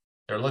tribe.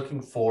 They're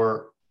looking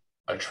for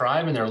a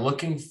tribe, and they're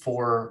looking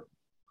for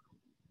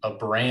a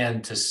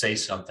brand to say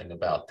something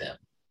about them.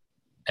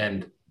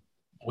 And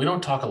we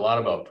don't talk a lot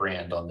about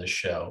brand on this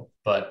show,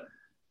 but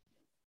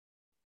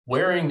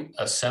wearing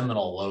a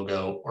Seminole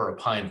logo or a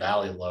Pine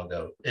Valley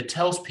logo, it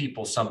tells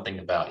people something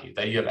about you,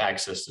 that you have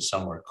access to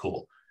somewhere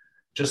cool.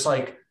 Just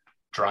like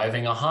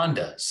driving a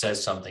Honda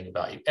says something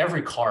about you.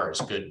 Every car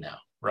is good now,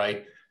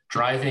 right?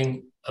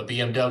 Driving a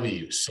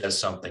BMW says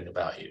something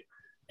about you.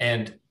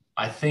 And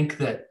I think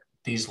that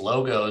these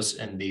logos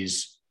and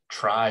these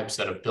tribes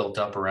that have built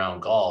up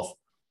around golf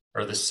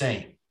are the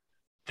same.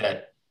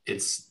 That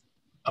it's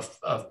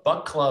a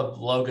Buck Club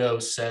logo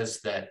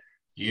says that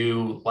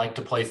you like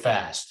to play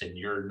fast and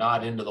you're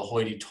not into the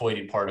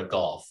hoity-toity part of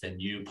golf,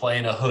 and you play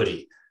in a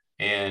hoodie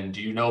and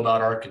you know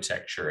about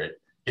architecture.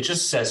 It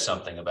just says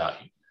something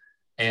about you.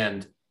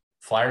 And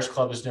Flyers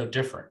Club is no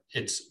different.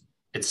 It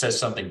says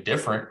something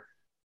different,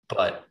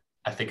 but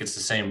I think it's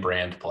the same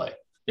brand play.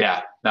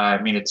 Yeah, no,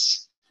 I mean, it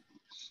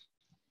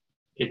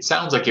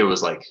sounds like it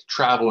was like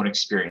travel and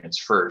experience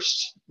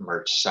first,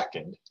 merch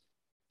second.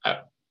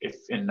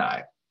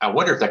 I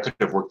wonder if that could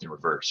have worked in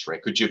reverse,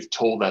 right? Could you have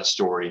told that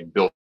story and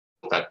built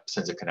that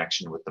sense of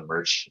connection with the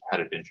merch had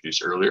it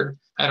introduced earlier?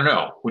 I don't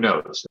know. Who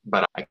knows?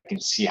 But I can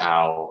see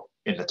how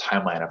in the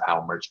timeline of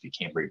how merch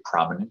became very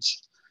prominent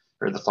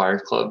for the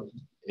Flyers Club,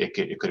 it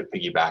could have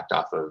piggybacked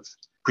off of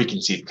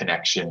preconceived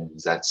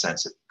connections, that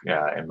sense of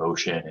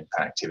emotion and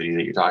connectivity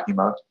that you're talking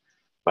about,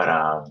 but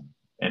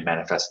and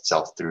manifest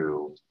itself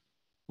through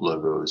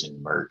logos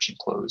and merch and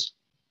clothes.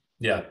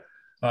 Yeah.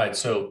 All right.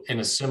 So in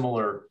a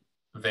similar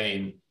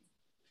vein,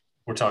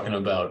 we're talking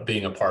about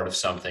being a part of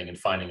something and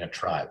finding a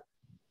tribe.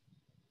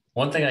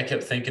 One thing I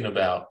kept thinking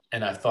about,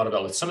 and I've thought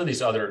about with some of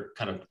these other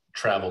kind of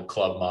travel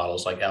club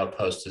models, like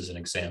Outpost as an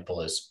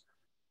example, is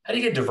how do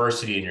you get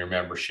diversity in your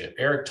membership?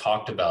 Eric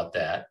talked about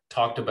that,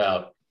 talked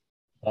about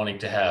wanting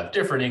to have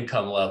different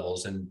income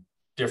levels and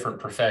different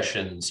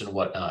professions and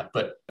whatnot.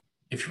 But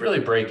if you really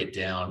break it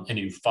down and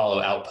you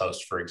follow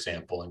Outpost, for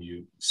example, and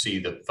you see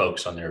the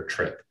folks on their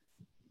trip,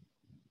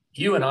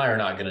 you and I are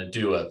not going to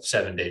do a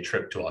 7-day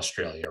trip to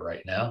Australia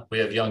right now. We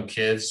have young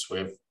kids, we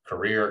have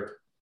career.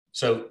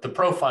 So the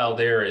profile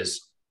there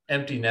is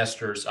empty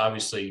nesters,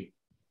 obviously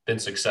been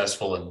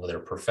successful in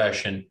their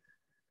profession.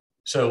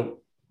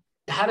 So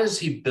how does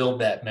he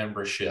build that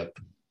membership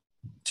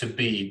to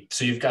be?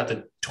 So you've got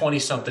the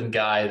 20-something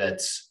guy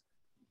that's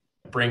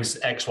brings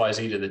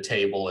XYZ to the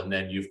table, and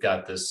then you've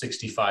got the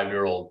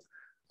 65-year-old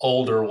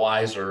older,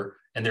 wiser,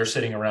 and they're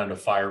sitting around a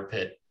fire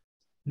pit,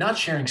 not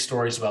sharing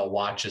stories about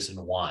watches and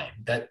wine.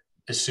 That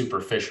is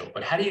superficial.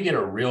 But how do you get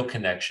a real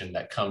connection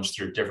that comes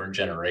through different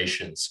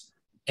generations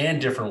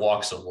and different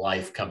walks of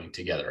life coming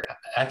together?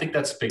 I think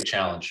that's a big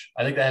challenge.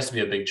 I think that has to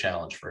be a big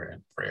challenge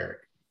for Eric.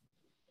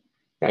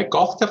 Yeah,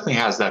 golf definitely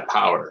has that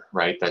power,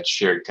 right? That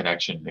shared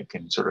connection that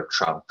can sort of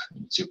trump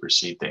and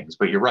supersede things.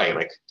 But you're right.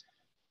 Like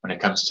when it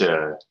comes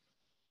to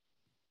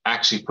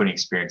actually putting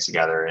experience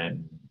together,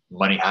 and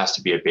money has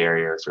to be a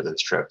barrier for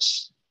those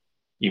trips.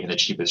 Even the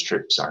cheapest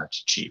trips aren't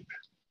cheap,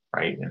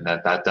 right? And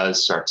that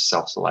does start to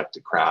self-select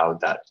a crowd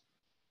that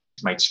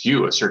might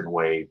skew a certain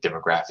way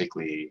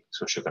demographically,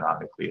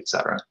 socioeconomically, et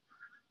cetera.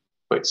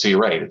 But so you're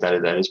right,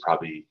 that is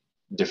probably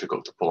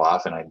difficult to pull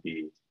off, and I'd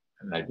be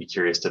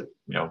curious to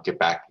get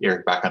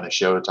Eric back on the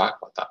show to talk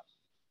about that.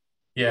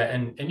 Yeah,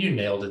 and you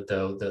nailed it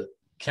though. The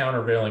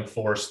countervailing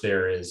force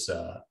there is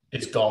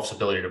golf's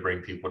ability to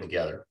bring people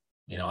together.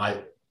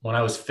 When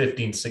I was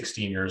 15,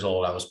 16 years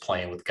old, I was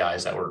playing with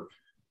guys that were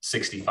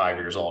 65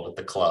 years old at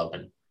the club,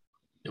 and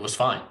it was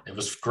fine. It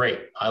was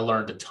great. I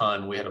learned a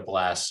ton. We had a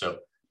blast. So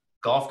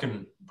golf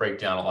can break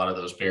down a lot of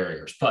those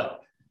barriers, but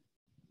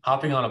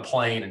hopping on a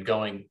plane and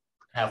going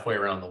halfway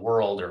around the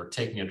world or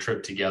taking a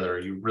trip together,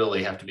 you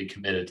really have to be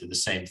committed to the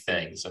same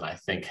things, and I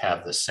think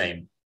have the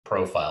same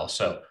profile.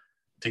 So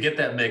to get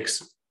that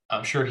mix,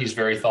 I'm sure he's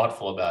very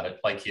thoughtful about it,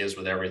 like he is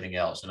with everything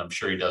else, and I'm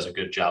sure he does a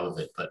good job of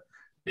it, but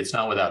it's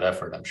not without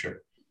effort, I'm sure.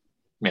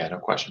 Yeah, no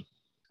question.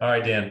 All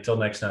right, Dan, until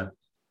next time.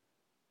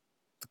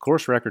 The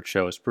Course Record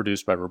Show is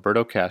produced by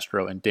Roberto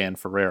Castro and Dan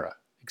Ferreira.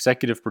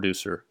 Executive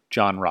producer,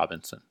 John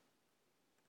Robinson.